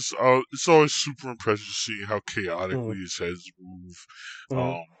 but just it's always super impressive seeing how chaotically his heads move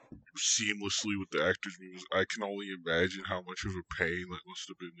seamlessly with the actors' moves. I can only imagine how much of a pain that must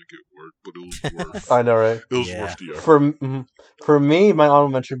have been to get work, but it was worth. I know, right? It was worth the effort. For me, my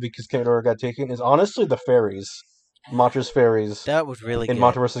honorable mention because Ghidorah got taken is honestly the fairies, Monsters fairies. That was really in good.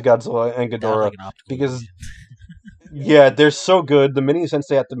 Monster vs. Godzilla and Ghidorah Like because. Yeah, they're so good. The mini sense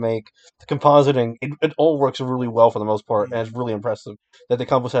they have to make, the compositing, it all works really well for the most part, and it's really impressive that they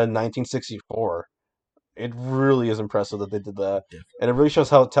accomplished that in 1964. It really is impressive that they did that, and it really shows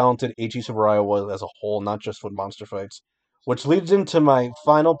how talented Eiichi Tsuburaya was as a whole, not just with monster fights. Which leads into my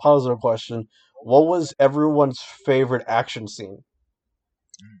final puzzle question: what was everyone's favorite action scene?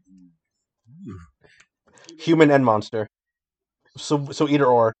 Human and monster. So either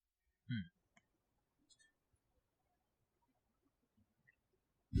or.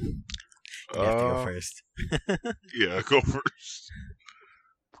 You have to go first. Yeah, go first.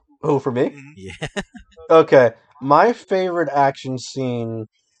 Oh, for me? Yeah. Okay, my favorite action scene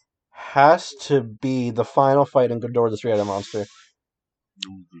has to be the final fight in Ghidorah the Three-Headed Monster.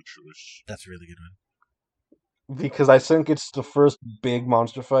 Ooh, good choice. That's a really good one. Because I think it's the first big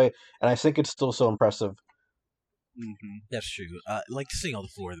monster fight, and I think it's still so impressive. That's true. Like seeing all the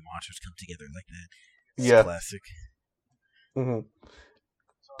four of the monsters come together like that. It's classic.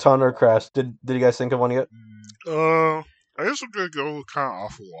 Ton or Crash? Did you guys think of one yet? I guess I'm gonna go with kind of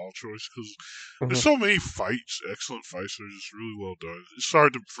off the wall choice because there's so many fights, excellent fights that are just really well done. It's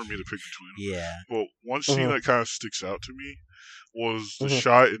hard for me to pick between them. Yeah. But one scene that kind of sticks out to me was the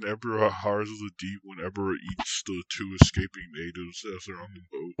shot in Emperor Hearts of the Deep when Emperor eats the two escaping natives as they're on the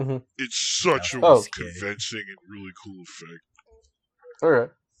boat. It's such a convincing and really cool effect. All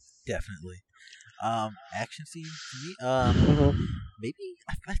right. Definitely. Action scene for me. Maybe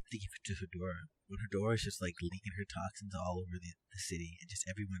I have to give it to Hedorah. When Hedorah is just like leaking her toxins all over the city, and just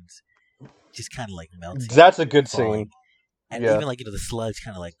everyone's just kind of like melting. That's a good scene. And even like the slugs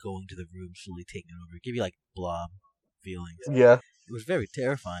kind of like going to the room, slowly taking over, give you like blob feelings. Yeah. It was very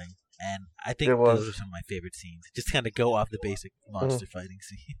terrifying, and I think those are some of my favorite scenes. Just kind of go off the basic monster fighting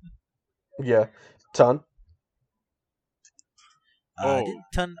scene. Yeah. Ton. Did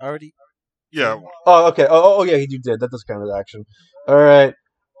Ton already? Yeah. Oh, okay. Oh, yeah, you did. That does count as action. All right.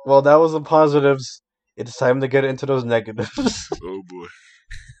 Well, that was the positives. It's time to get into those negatives. Oh boy.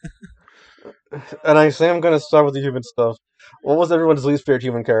 And I say I'm gonna start with the human stuff. What was everyone's least favorite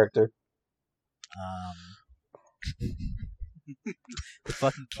human character? The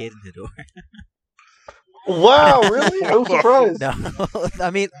fucking kid in Hedorah. Wow, really? I'm surprised. No, I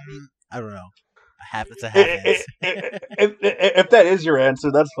mean, I don't know. It's a half answer. If that is your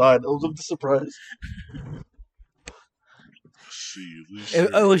answer, that's fine. I'm just surprised.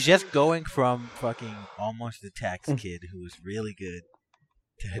 It was just going from fucking almost the tax kid who was really good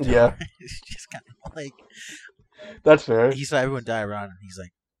to Hedorah. It's just kind of like that's fair. He saw everyone die around him. He's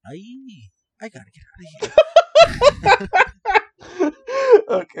like, I gotta get out of here.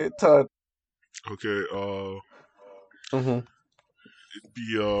 Okay, Todd. Okay, it'd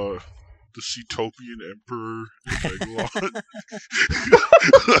be the Seatopian Emperor Megalon.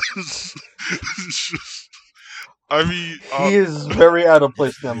 It's just, I mean, He is very out of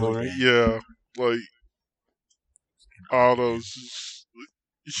place in that Really movie. bad. yeah, like I don't know.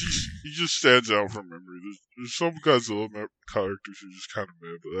 He just stands out from memory. There's some Godzilla characters who are just kind of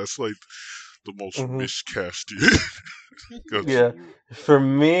mad, but that's like the most Hmm miscasted Yeah. Godzilla. For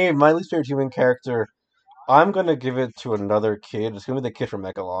me, my least favorite human character, I'm gonna give it to another kid. It's gonna be the kid from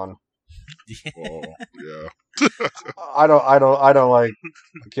Megalon. Oh yeah. I don't like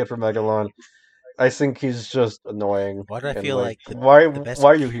the kid from Megalon. I think he's just annoying. Why do I And feel like, like the why the best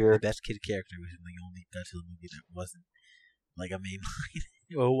why are you the here? best kid character was in the only Godzilla movie that wasn't like a main line?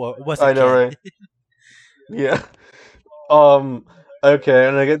 Well, it wasn't I know, Ken. right? Yeah. Um. Okay,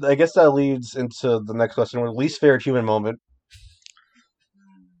 and I guess that leads into the next question: least favorite human moment.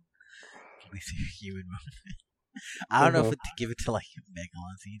 Least human moment. I don't know if Hmm to give it to like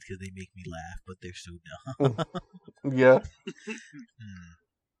Megalon scenes because they make me laugh, but they're so dumb. Yeah. Hmm.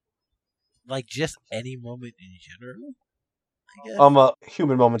 Like just any moment in general, I guess. A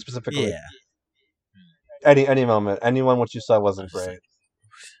human moment specifically. Yeah. Any moment, anyone what you saw I wasn't was just great. like,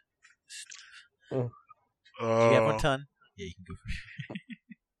 Mm-hmm. do you have one Uh, ton? Yeah, you can go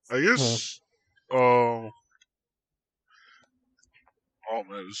for I guess. Uh, oh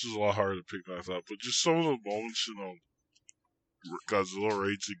man, this is a lot harder to pick that up. But just some of the moments in Godzilla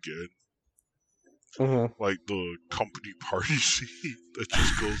raids again, hmm like the company party scene that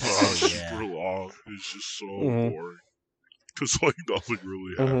just goes oh on yeah, super long, is just so hmm boring. Because like nothing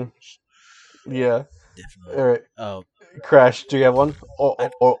really hmm happens. Yeah. definitely. All right. Oh, Crash, do you have one? I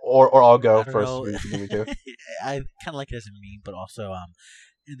Or I'll go I don't first know. if you need me to. I kind of like it as a meme, but also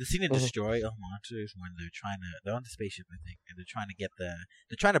in the scene of hmm Destroy All Monsters when they're on the spaceship, I think, and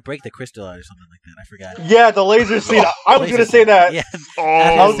they're trying to break the crystal or something like that. I forgot. Yeah, the laser scene. I was Laser gonna say scene. that. Yeah, I was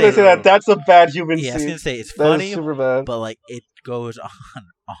I gonna was gonna say. say that. yeah. That's a bad human Yeah, I was scene. gonna say it's That is funny, super bad. but like it goes on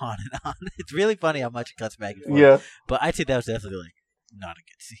and on. It's really funny how much it cuts back and forth. Yeah. But I'd say that was definitely like not a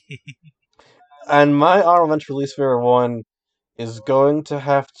good scene. And my honorable mention for least favorite one is going to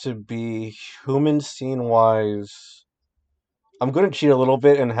have to be human scene wise. I'm going to cheat a little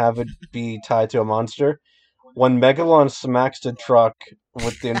bit and have it be tied to a monster. When Megalon smacks the truck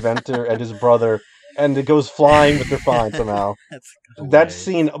with the inventor and his brother, and it goes flying, but they're fine somehow. That's That hilarious.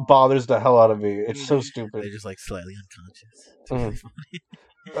 scene bothers the hell out of me. It's so stupid. They're just like slightly unconscious. It's really Mhm. funny.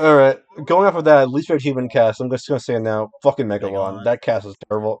 All right, going off of that, least favorite human cast. I'm just gonna say it now. Fucking Megalon. Megalon. That cast is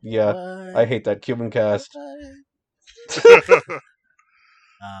terrible. Yeah, I What? hate that Cuban cast. What?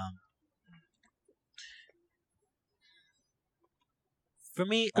 Um, for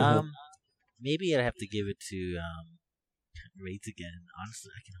me, Mhm. maybe I'd have to give it to Raids again.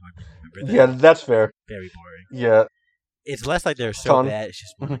 Honestly, I can hardly remember Yeah, them. that's fair. Very boring. Yeah, It's less like they're so ton. bad. It's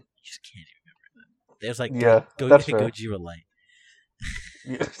just more Mhm. like you just can't even remember them. There's like Yeah, that's fair. Gojira Light.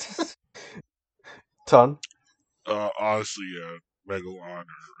 Yeah. Ton. Honestly, yeah, Megalon or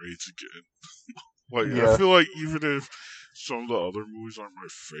Raids again. Like, I Yeah. feel like even if some of the other movies aren't my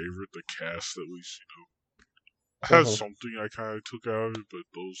favorite, the cast at least, has hmm something I kind of took out of it, but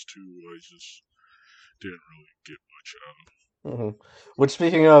those two I just didn't really get much out of. hmm Which,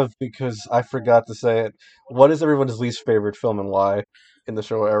 speaking of, because I forgot to say it, what is everyone's least favorite film and why in the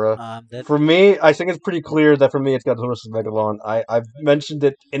show era? That For me, I think it's pretty clear that for me it's Godzilla vs. Megalon. I've mentioned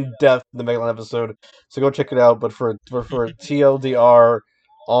it in depth in the Megalon episode, so go check it out. But for TLDR,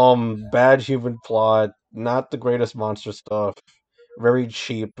 bad human plot, not the greatest monster stuff, very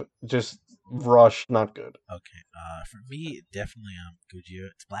cheap, just rushed, not good. okay. For me, definitely Gojira.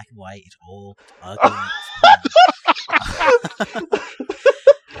 It's black and white. It's old. It's ugly. It's dumb.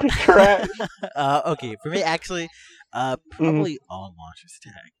 Crash. Okay, for me, actually, Mhm. probably All Monsters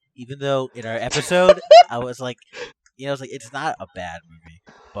Attack. Even though in our episode, I was like, I was like, it's not a bad movie,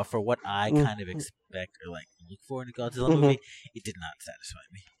 but for what I kind of expect or like look for in a Godzilla Mhm. movie, it did not satisfy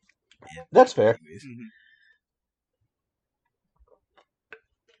me. In That's fair. many ways.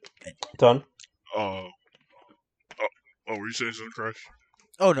 Done. Uh, were you saying something, Crash?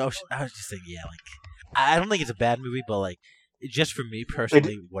 Oh no, I was just saying, yeah, like I don't think it's a bad movie, but like just for me It,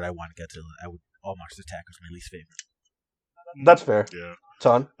 personally, what I want to Godzilla, I would All Monsters Attack was my least favorite. that's fair. Yeah.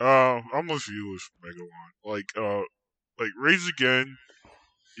 Ton. I'm with you with Megalon. Like Raids Again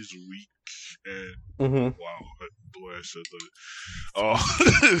is weak, and Mm-hmm. wow, the way I said that.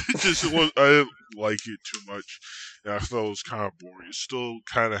 It just was. I didn't like it too much, and I felt it was kind of boring. It still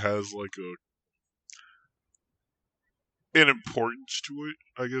kind of has like an importance to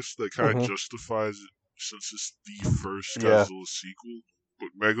it, I guess, that kind of Mm-hmm. justifies it since it's the first Yeah. Godzilla sequel. But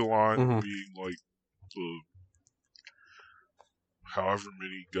Megalon Mm-hmm. being like the however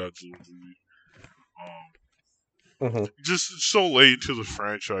many Godzilla movie, um, Hmm. Just so late into the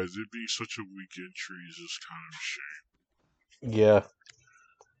franchise, it being such a weak entry is just kind of a shame. Yeah.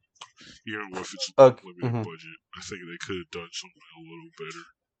 Even if it's a Okay. limited budget, I think they could have done something a little better.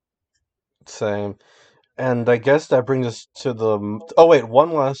 Same. And I guess that brings us to the. Oh wait,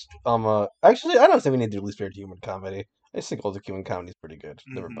 one last. Actually, I don't think we need to do least favorite human comedy. I just think all the human comedy is pretty good.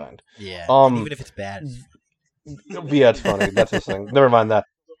 Never Mhm. mind. Yeah, and even if it's bad, Yeah, it's funny. That's the thing. Never mind that.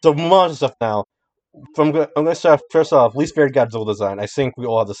 So move on to stuff now. So I'm gonna start first off. Least favorite Godzilla design. I think we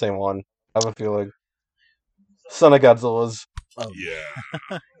all have the same one. I have a feeling. Son of Godzilla's. oh,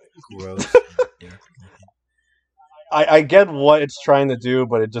 Yeah. gross. They're looking. I get what it's trying to do,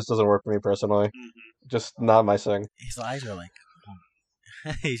 but it just doesn't work for me personally. Mhm. Just not my thing. His eyes are like.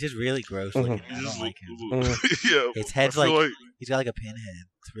 He's just really gross Mhm. looking. I It's don't just like him. yeah. His I head's feel like like he's got like a pinhead.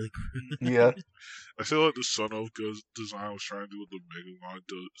 It's really gross. Yeah. I feel like the Son of design I was trying to do with the Megalon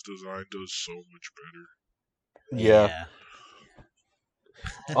design does so much better. Yeah.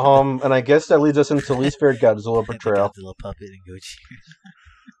 And I guess that leads us into least favorite Godzilla The portrayal. Godzilla puppet and Goji.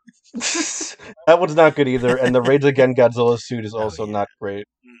 That one's not good either, and the Rage Again Godzilla suit is also yeah. not great.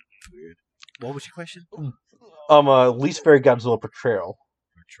 It's weird. What was your question? Least favorite Godzilla portrayal,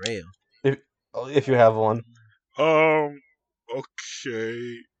 Portrayal. if you have one.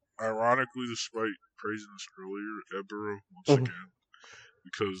 Okay. Ironically, despite praising this earlier, Ebero once Mhm. again,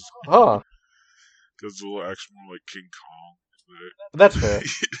 because Huh, Godzilla acts more like King Kong. that's fair.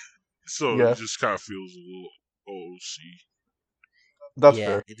 So Yeah. it just kind of feels a little OOC. That's yeah,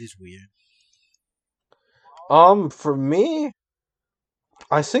 fair. it is weird. For me,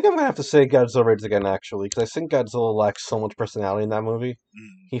 I think I'm gonna have to say Godzilla Rage Again actually, because I think Godzilla lacks so much personality in that movie.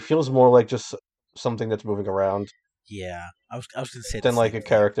 He feels more like just something that's moving around Yeah, I was gonna say the than like same a thing.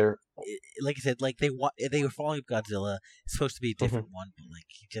 character. Like I said, like they were following up Godzilla. It's supposed to be a different one, but like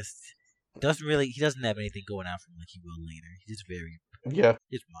he just doesn't really. He doesn't have anything going out for him like he will later. He's just very Yeah.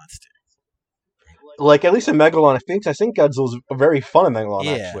 just monster. Like at least in Megalon, I think Godzilla's very fun in Megalon.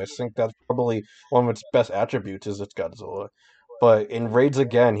 Yeah. Actually, I think that's probably one of its best attributes is it's Godzilla. But in Raids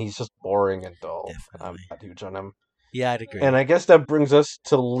Again, he's just boring and dull. I'm Definitely. not huge on him. Yeah, I'd agree. And I guess that brings us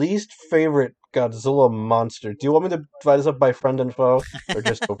to least favorite Godzilla monster. Do you want me to divide this up by friend and foe, or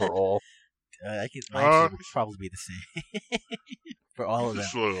just overall? I think mine would probably be the same for all of them.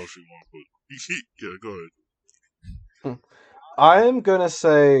 Just what else you want, but yeah, go ahead. I'm gonna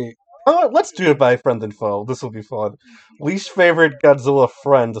say, let's do it by friend and foe. This will be fun. Least favorite Godzilla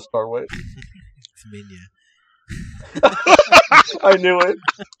friend to start with. It's Minya. I knew it.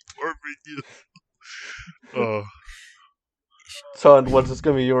 Or Minya. Son, what's this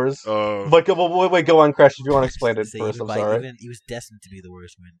gonna be yours? But wait, go on, Crash. If you want to explain it Say first, even I'm sorry. Even he was destined to be the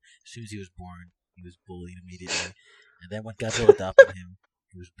worst when as soon as he was born, he was bullied immediately, and then when Godzilla adopted him,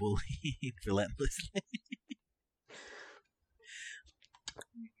 he was bullied relentlessly.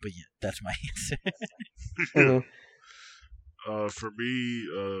 But yeah, that's my answer. For me,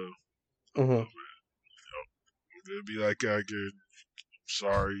 Mm-hmm. it'd be like again.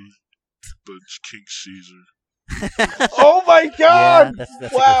 Sorry, but it's King Caesar. Oh my God! Yeah,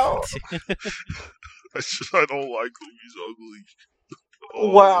 that's Wow. a good one too. I don't like him. He's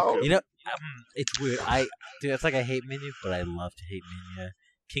ugly. Wow. You know, it's weird. It's like I hate Minya, but I love to hate Minya.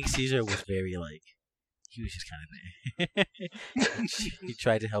 King Caesar was very like he was just kind of there. He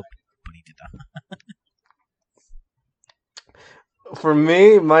tried to help, but he did not. For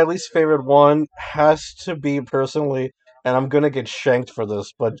me, my least favorite one has to be personally, and I'm gonna get shanked for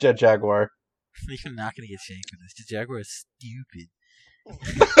this, but Jet Jaguar. You're not gonna get shanked for this. The Jaguar is stupid.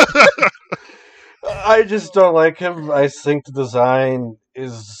 I just don't like him. I think the design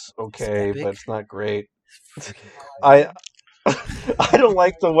is okay, epic. but it's not great. It's freaking cool. I don't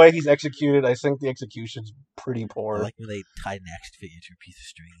like the way he's executed. I think the execution's pretty I poor. like when they tied an action figure to a piece of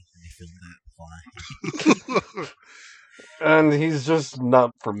string and they filmed that flying. And he's just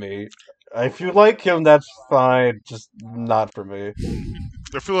not for me. If you like him, that's fine. Just not for me.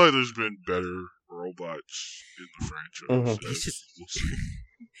 I feel like there's been better robots in the franchise. Mhm.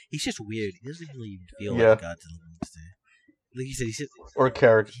 He's just weird. He doesn't really even feel Yeah. like a Godzilla monster. Like you said, he's just Or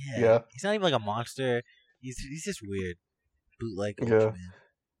character. Yeah. He's not even like a monster. He's just weird. Bootleg Yeah.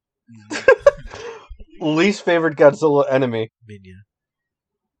 Ultraman. Least favorite Godzilla enemy. Minya.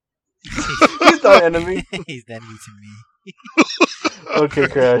 He's not enemy. He's the enemy to me. Okay,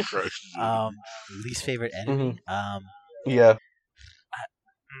 Crash. Least favorite enemy. Yeah.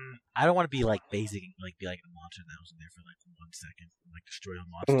 I don't want to be like basic, like be like a monster that was in there for like 1 second, like destroy all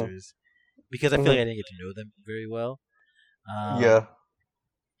monsters, because I feel like I didn't get to know them very well. Yeah.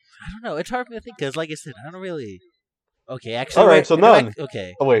 I don't know. It's hard for me to think because, like I said, I don't really. Okay, actually. All right, wait, so maybe none.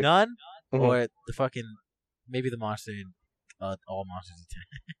 okay. Oh, wait. None Mhm. or the fucking maybe the monster in All Monsters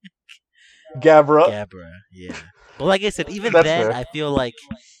Attack. Gabra. Gabra, yeah. But like I said, even That's then, fair. I feel like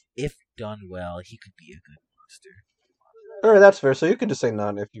if done well, he could be a good monster. Alright, that's fair. So you can just say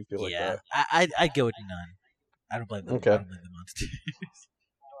none if you feel like Yeah, that. I'd go with none. I don't blame them. Okay. I don't blame the monster.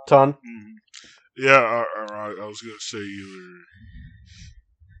 Ton? Mhm. Yeah, I was gonna say either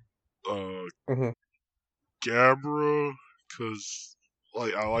Mhm. Gabra, because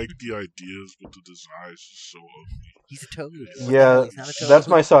like I like the ideas, but the designs is so ugly. He's a toad. Yeah, He's not a toad. that's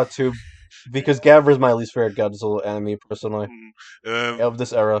my thought too. Because Gabra's my least favorite Godzilla enemy, personally, And of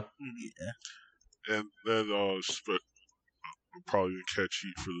this era. Yeah. and then I'm probably gonna catch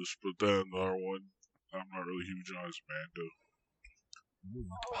heat for this, but then another one I'm not really huge on is Mando. Ooh.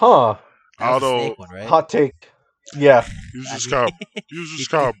 Huh. That was the Although snake one, right? Hot take. Yeah. he was I just mean- kind of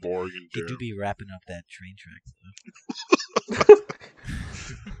kind of boring and He do damn. be wrapping up that train track though.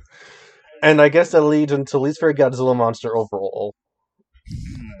 And I guess that leads into least favorite Godzilla monster overall.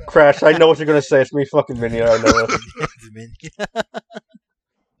 Crash, I know what you're gonna say. It's me fucking Minion, I know it.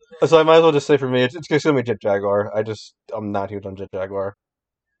 So I might as well just say for me, it's gonna be Jet Jaguar. I'm not huge on Jet Jaguar.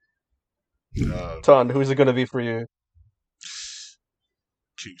 Ton, who's it gonna be for you?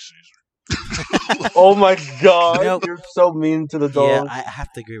 King Caesar. Oh my god, You know- you're so mean to the Yeah, dog. I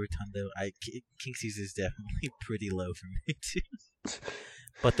have to agree with Tondo. King Caesar is definitely pretty low for me too.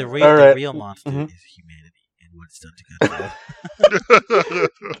 But the real Alright. monster Mhm. is humanity and what it's done to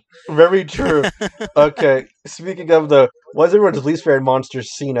Godzilla. Very true. Okay, speaking of what's everyone's least favorite monster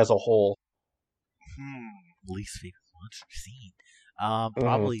seen as a whole? Least favorite monster scene. Mm-hmm.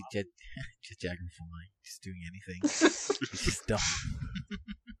 Probably Jet Jaguar flying, just doing anything. He's just dumb.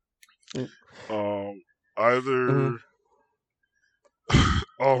 Either. Mhm.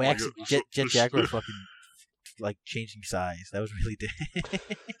 Oh Wait, my actually, god! Jet So- Jaguar fucking like changing size. That was really dead.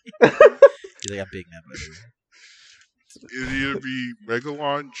 He's like, I'm big now, by the way. It'd either be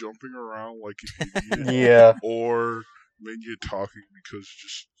Megalon jumping around like an idiot, Yeah. or Minion talking because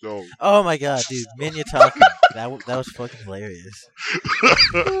just no. Oh my god, dude, Minya talking. That was fucking hilarious.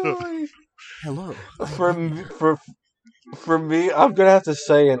 Hello. For me, I'm gonna have to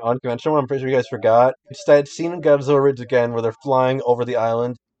say an unconventional one. I'm pretty sure you guys forgot. It's that scene in Godzilla Ridge Again where they're flying over the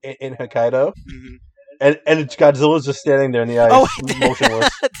island in Hokkaido, Mhm. and Godzilla's just standing there in the ice, Oh, motionless.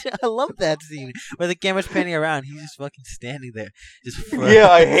 I love that scene where the camera's panning around. He's just fucking standing there, just Yeah,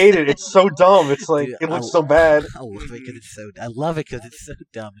 I hate it. It's so dumb. It's like Dude, it looks so bad. I love it because it's so. I love it because it's so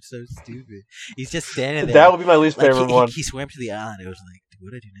dumb. It's so stupid. He's just standing there. That would be my least like favorite one. he swam to the island. It was like, what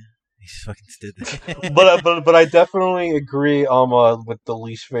do I do now? He just fucking stood there. But I definitely agree with the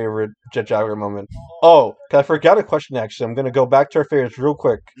least favorite Jet Jaguar moment. Oh, I forgot a question actually. I'm gonna go back to our favorites real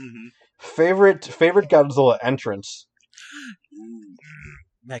quick. Mhm. Favorite Godzilla entrance.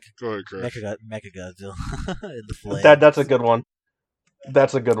 Mecha, Go ahead, Crash. Mecha Godzilla in the flag. That's a good one.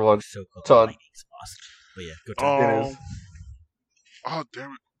 That's a good one. So cool. Todd. Lightning's awesome. But yeah, go Todd. It is. Oh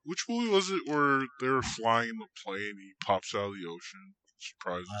damn it! Which movie was it where they were flying in the plane? And he pops out of the ocean,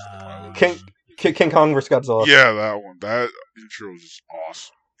 surprises the pilot. King Kong vs Godzilla. Yeah, that one. That intro was just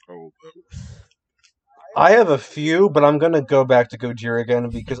awesome. I love that one. I have a few, but I'm gonna go back to Gojira again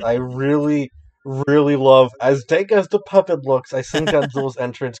because I really, really love, as dank as the puppet looks, I think Godzilla's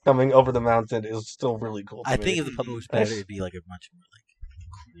entrance coming over the mountain is still really cool. To I me. think if the puppet was better, it'd be like a much more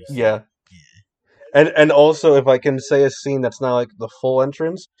like cool. Yeah. Yeah. And also, if I can say a scene that's not like the full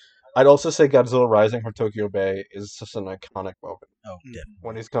entrance, I'd also say Godzilla rising from Tokyo Bay is just an iconic moment Oh, definitely.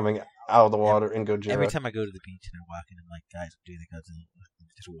 when he's coming out of the water in Gojira. Every time I go to the beach and I'm walking, I'm like, guys, I'm doing the Godzilla.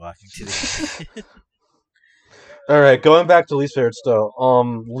 Just walking to the. All right, going back to least favorite still.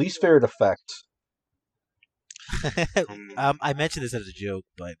 Least favorite effect. I mentioned this as a joke,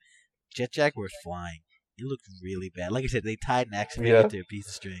 but Jet Jaguar's flying. It looked really bad. Like I said, they tied an action figure Yeah. to a piece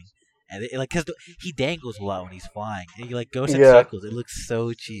of string, and because he dangles a lot when he's flying, and he like goes in Yeah. circles. It looks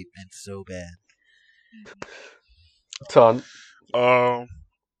so cheap and so bad. Ton.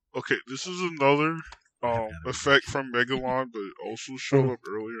 Okay, this is another effect from Megalon, but it also showed up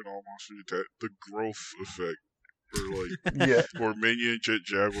earlier in All Monsters Attack. The growth effect, where Yeah. where Minion and Jet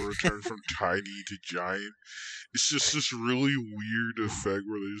Jaguar turn from tiny to giant. It's just this really weird effect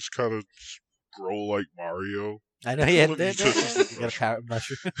where they just kind of grow like Mario. I know, yeah, Look, they he touches the got a power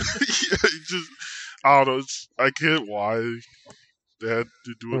mushroom. Yeah, it just I don't know. I get why they had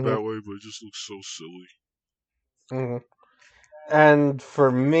to do it Mhm. that way, but it just looks so silly. hmm And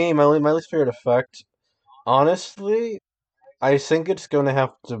for me, my least favorite effect, honestly, I think it's going to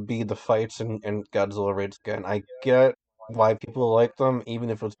have to be the fights in Godzilla Raids Again. I get why people like them, even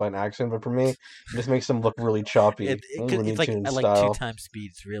if it's by an accident, but for me, it just makes them look really choppy. It's Looney like Tunes at like style. 2 times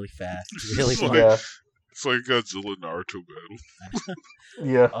speed. It's really fast. It's really It's like- fun. Yeah. It's like Godzilla Naruto battle.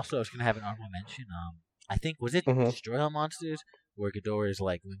 Yeah. Also, I was gonna have an honorable mention. I think was it hmm Destroy All Monsters where Ghidorah's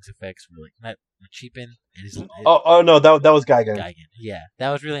like wings effects were like not were cheapened and Oh no, that was Gigan. Gigan. Yeah,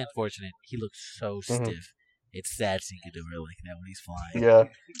 that was really unfortunate. He looked so hmm stiff. It's sad seeing Ghidorah like that when he's flying. Yeah,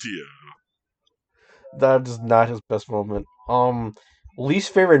 Yeah. that is not his best moment.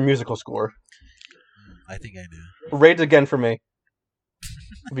 Least favorite musical score. I think I do. Rage Again for me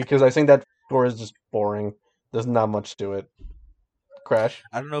because I think that score is just boring. There's not much to it. Crash.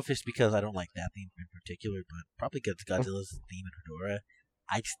 I don't know if it's because I don't like that theme in particular, but probably because Godzilla's theme in Ghidorah.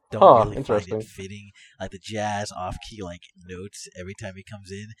 I just don't Huh, really find interesting. it fitting, like the jazz off key like notes every time he comes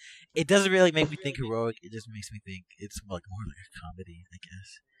in. It doesn't really make me think heroic. It just makes me think it's like more like a comedy, I guess.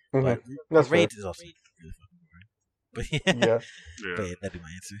 But That's fair. Rage is also really fucking boring. But yeah, Yeah. Yeah. but yeah, that'd be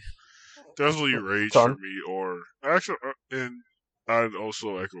my answer. Definitely Rage Ton. for me, or actually, and I'd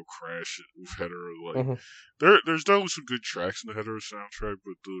also echo Crash with Hetero. Like, Mhm. there's definitely some good tracks in the Hetero soundtrack,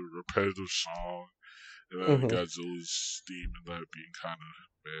 but the repetitive song and then Mhm. Godzilla's theme and that being kind of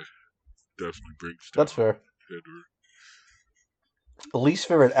meh definitely brings down That's fair. Hetero. Least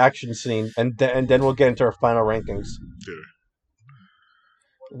favorite action scene, and then we'll get into our final rankings. Yeah.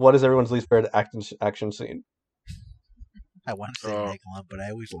 What is everyone's least favorite action scene? I want to say Uh, Megalon, but I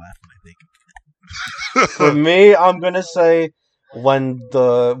always laugh when I think of For me, I'm gonna say when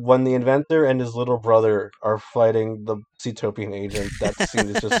the inventor and his little brother are fighting the Cetopian agent. That scene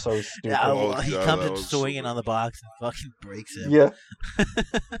is just so stupid. Yeah, Oh, he yeah, comes that in was swinging so on the box and fucking breaks him. Yeah.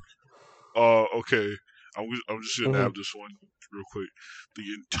 Okay. I'm just gonna Mhm. have this one real quick.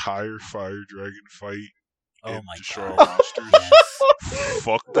 The entire Fire Dragon fight Oh in my Destroy All god. Monsters. Yes.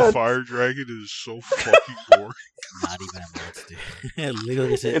 Fuck the That's- Fire Dragon is so fucking boring. Not even a monster. Literally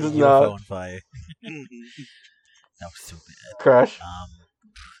just a It is UFO not. on fire. That was so bad. Crash.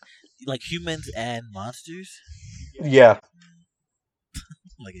 Like humans and monsters. Yeah.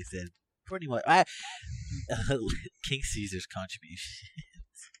 Like I said, pretty much. King Caesar's contributions.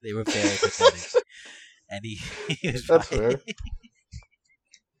 They were very pathetic. And he was That's fine. fair.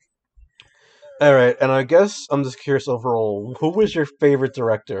 All right, and I guess I'm just curious overall. Who was your favorite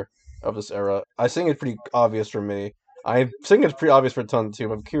director of this era? I think it's pretty obvious for me. I think it's pretty obvious for Ton too.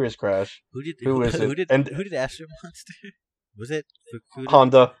 But I'm curious, Crash. Who is it? And Who did Astro Monster? Was it Fukuda?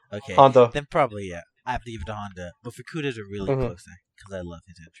 Honda. Okay. Honda. Then probably yeah. I have to give it to Honda. But Fukuda's a really Mhm. close second because I love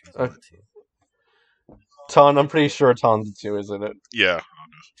his entries a lot too. Ton. I'm pretty sure it's Honda too, isn't it? Yeah.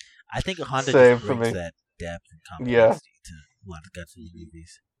 I think Honda Same just for brings me. that depth and Yeah. complexity to a lot of Godzilla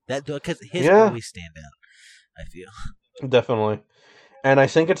movies. That because his Yeah. always stand out. I feel. Definitely. And I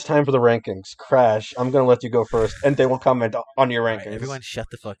think it's time for the rankings. Crash. I'm gonna let you go first, and they will comment on your All rankings. right, everyone, shut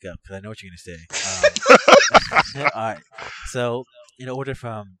the fuck up because I know what you're gonna say. All right. So in order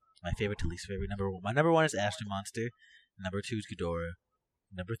from my favorite to least favorite, my number one is Astro Monster. Number two is Ghidorah.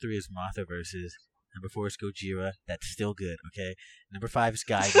 Number three is Mothra versus. Number four is Gojira. That's still good, okay? Number five is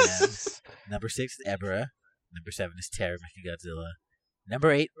Gigan. Number six is Ebra. Number seven is Terror Mechagodzilla. Number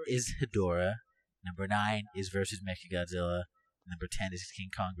eight is Hedorah. Number nine is versus Mechagodzilla. Number 10 is King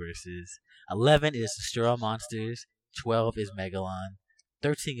Kong versus. 11 is Destroy All Monsters. 12 is Megalon.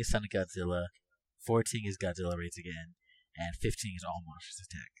 13 is Son of Godzilla. 14 is Godzilla Raids Again. And 15 is All Monsters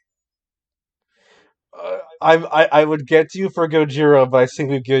Attack. I would get to you for Gojira, but I think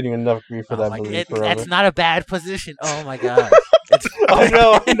we've given you enough grief for Oh that my movie god, forever. that's not a bad position. Oh my god. It's, I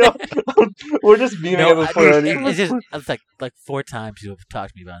know. We're just beaming No, at this point already. it's just it's like 4 times you've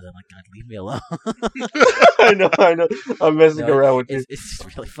talked to me about it. I'm like, God, leave me alone. I know. I'm messing No, around with you. it's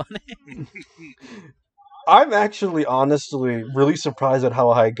just really funny. I'm actually, honestly, really surprised at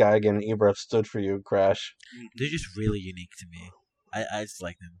how high Geigen and Ebra stood for you, Crash. They're just really unique to me. I just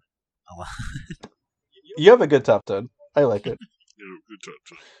like them a lot. You have a good top 10. I like it. Yeah, good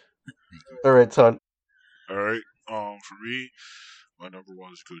touch. All right, Ton. All right. For me, my number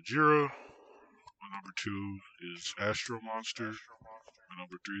one is Gojira. My number two is Astro Monster. My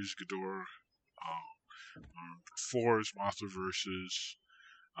number three is Ghidorah. Number four is Mothra versus.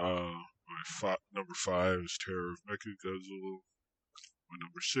 Number five is Terror of Mechagodzilla. My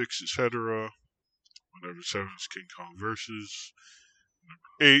number six is Hedorah. My number seven is King Kong versus.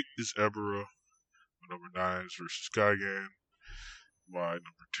 Number eight is Ebera. My number nine is versus Gigan. My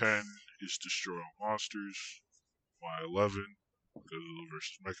number 10 is Destroy All Monsters. My 11, Godzilla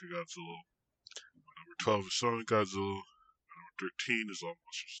vs. Mechagodzilla. My number 12 is Son of Godzilla. My number 13 is All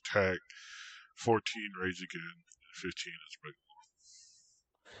Monsters Attack. 14, Rage Again. And 15 is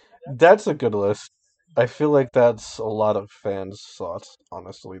Megalon. That's a good list. I feel like that's a lot of fans' thoughts,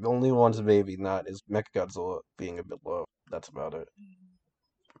 honestly. The only ones maybe not is Mechagodzilla being a bit low. That's about it.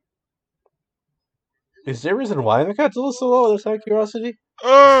 Is there a reason why Mechagodzilla is so low? Just out of curiosity.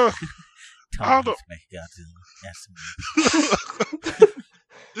 Uh, Tom I don't hates Mechagodzilla. Yes, know.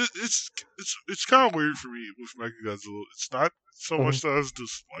 It's kind of weird for me with Mechagodzilla. It's not so Mhm, much that I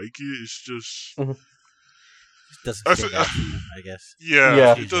dislike it. It's just mhm. it doesn't I stand think out to you, I guess. yeah,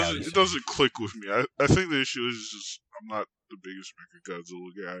 Yeah. That's it usually how it doesn't is it for me. doesn't click with me. I think the issue is just I'm not the biggest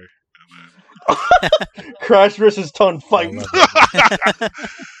Mechagodzilla guy, Crash versus Ton I fight. love that.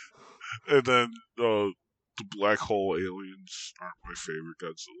 and then the black hole aliens aren't my favorite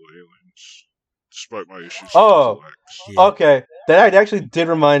Godzilla aliens, despite my issues with the Oh, collects. Yeah. okay. That actually did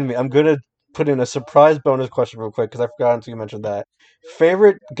remind me. I'm gonna put in a surprise bonus question real quick because I forgot until you mentioned that.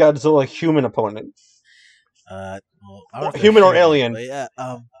 Favorite Godzilla human opponent? Well, I don't know if they're Human or human, alien? but yeah.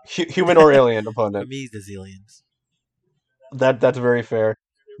 Human or alien For opponent? me, it's the Zillions. That's very fair.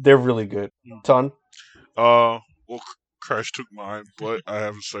 They're really good. Ton. Well, Crash took mine, but I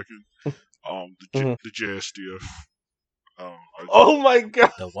have a second. Mhm. The JSDF. I Oh my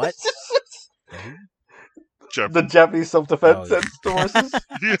god. The what? The who? The Jap- Japanese Oh self-defense yeah. forces. Wow.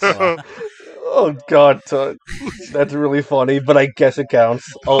 yeah. Oh god, Ton. That's really funny, but I guess it counts.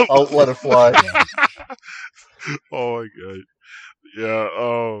 I'll let it fly. Yeah. Oh my god. Yeah.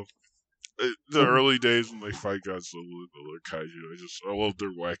 The early days when they fight Godzilla and other kaiju, I love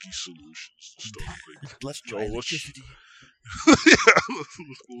their wacky solutions and stuff. Like, Let's oh, try let's electricity. yeah,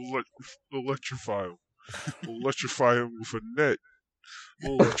 we'll electrify him. We'll electrify him with a net.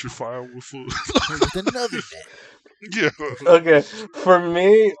 We'll electrify him with a With another net. yeah. Okay, for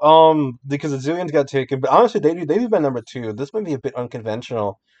me, because the Zillions got taken, but honestly, they'd be my number two. This might be a bit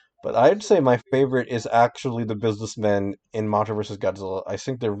unconventional, but I'd say my favorite is actually the businessmen in Mothra vs. Godzilla. I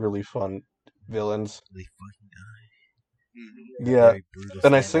think they're really fun villains. They fucking Yeah, very brutal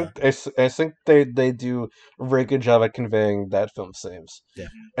and standoff. I think they do a very good job at conveying that film themes.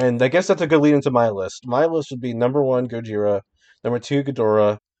 Definitely. And I guess that's a good lead into my list. My list would be number one, Gojira, number two,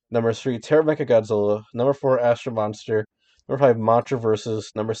 Ghidorah, number three, Terror Godzilla, number four, Astro Monster, number five, Mothra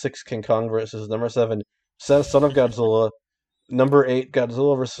versus, number six, King Kong versus, number seven, Son of Godzilla, number eight,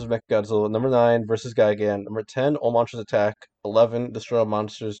 Godzilla versus Mechagodzilla, number nine, versus Gigan, number 10, All Monsters Attack, 11, Destroy All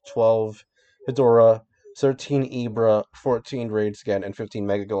Monsters, 12, Ghidorah, 13, Ibra, 14, Raids Again, and 15,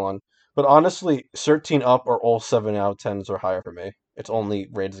 Megalon. But honestly, 13 up or all 7 out of 10s or higher for me. It's only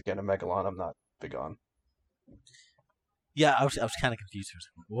Raids Again and Megalon I'm not big on. Yeah, I was kind of confused for a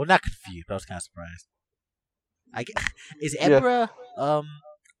second. Well, not confused, but I was kind of surprised. Is Yeah.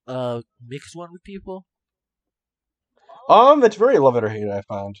 Ebra mixed one with people? It's very love it or hate it, I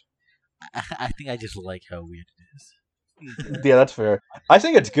found. I think I just like how weird it is. Yeah, that's fair. I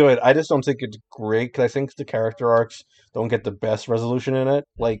think it's good. I just don't think it's great because I think the character arcs don't get the best resolution in it.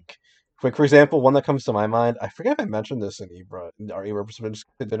 Like, for example, one that comes to my mind, I forget if I mentioned this in Ibra, our Ibra participants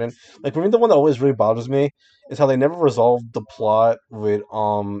didn't. Like, for me, the one that always really bothers me is how they never resolved the plot with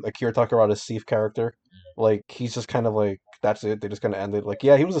Akira Takarada's Thief character. Like, he's just kind of like, that's it. They just kind of ended. Like,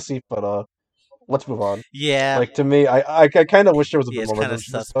 yeah, he was a thief, but let's move on. Yeah, Like, to me, I kind of wish there was a yeah, bit it's more kind of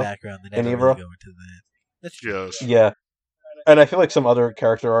resolution to sus stuff background. They in never really Ibra. go into that. That's true. Yes. Yeah. And I feel like some other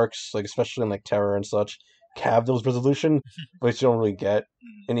character arcs, like especially in like Terror and such, have those resolution, which you don't really get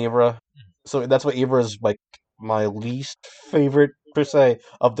in Ibra. So that's why Ibra is like my least favorite per se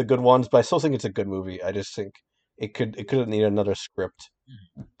of the good ones, but I still think it's a good movie. I just think it could need another script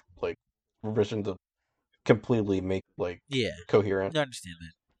like revision to completely make like Yeah, coherent. I understand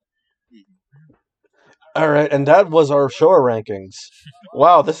that. All right, and that was our show rankings.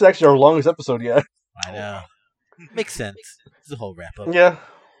 Wow, this is actually our longest episode yet. I know. Makes sense. It's a whole wrap up. Yeah.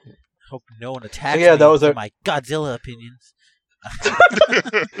 Hope no one attacks Yeah, me that was for our my Godzilla opinions.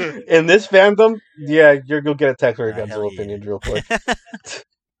 in this fandom, yeah, you'll get a text for your Hell Godzilla yeah. opinions real quick.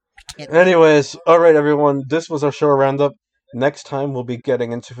 Can't Anyways, alright everyone, this was our show roundup. Next time we'll be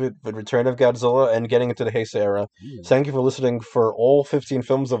getting into it with Return of Godzilla and getting into the Heisei era. Ooh. Thank you for listening for all 15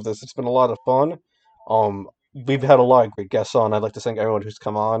 films of this. It's been a lot of fun. We've had a lot of great guests on. I'd like to thank everyone who's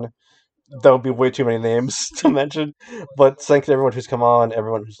come on. That would be way too many names to mention. But thanks to everyone who's come on,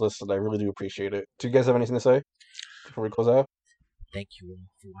 everyone who's listened. I really do appreciate it. Do you guys have anything to say before we close out? Thank you all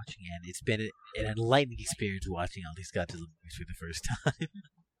for watching, and it's been an enlightening experience watching all these Godzilla movies for the first time.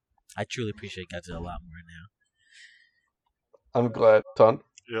 I truly appreciate Godzilla a lot more now. I'm glad. Ton?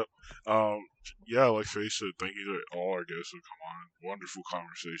 Yep. Yeah, like Faye said, thank you to all our guests who come on. Wonderful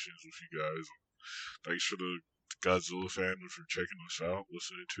conversations with you guys. Thanks for the Godzilla fans for checking us out,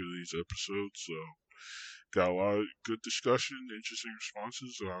 listening to these episodes. So, got a lot of good discussion, interesting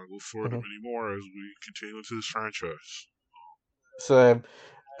responses, and I look forward to many more as we continue into this franchise. Same.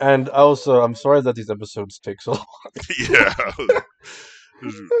 And also, I'm sorry that these episodes take so long. Yeah.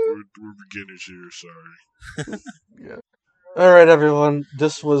 We're beginners here. Sorry. Yeah. All right, everyone.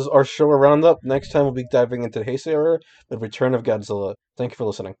 This was our show roundup. Next time we'll be diving into the Heisei era, the Return of Godzilla. Thank you for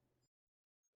listening.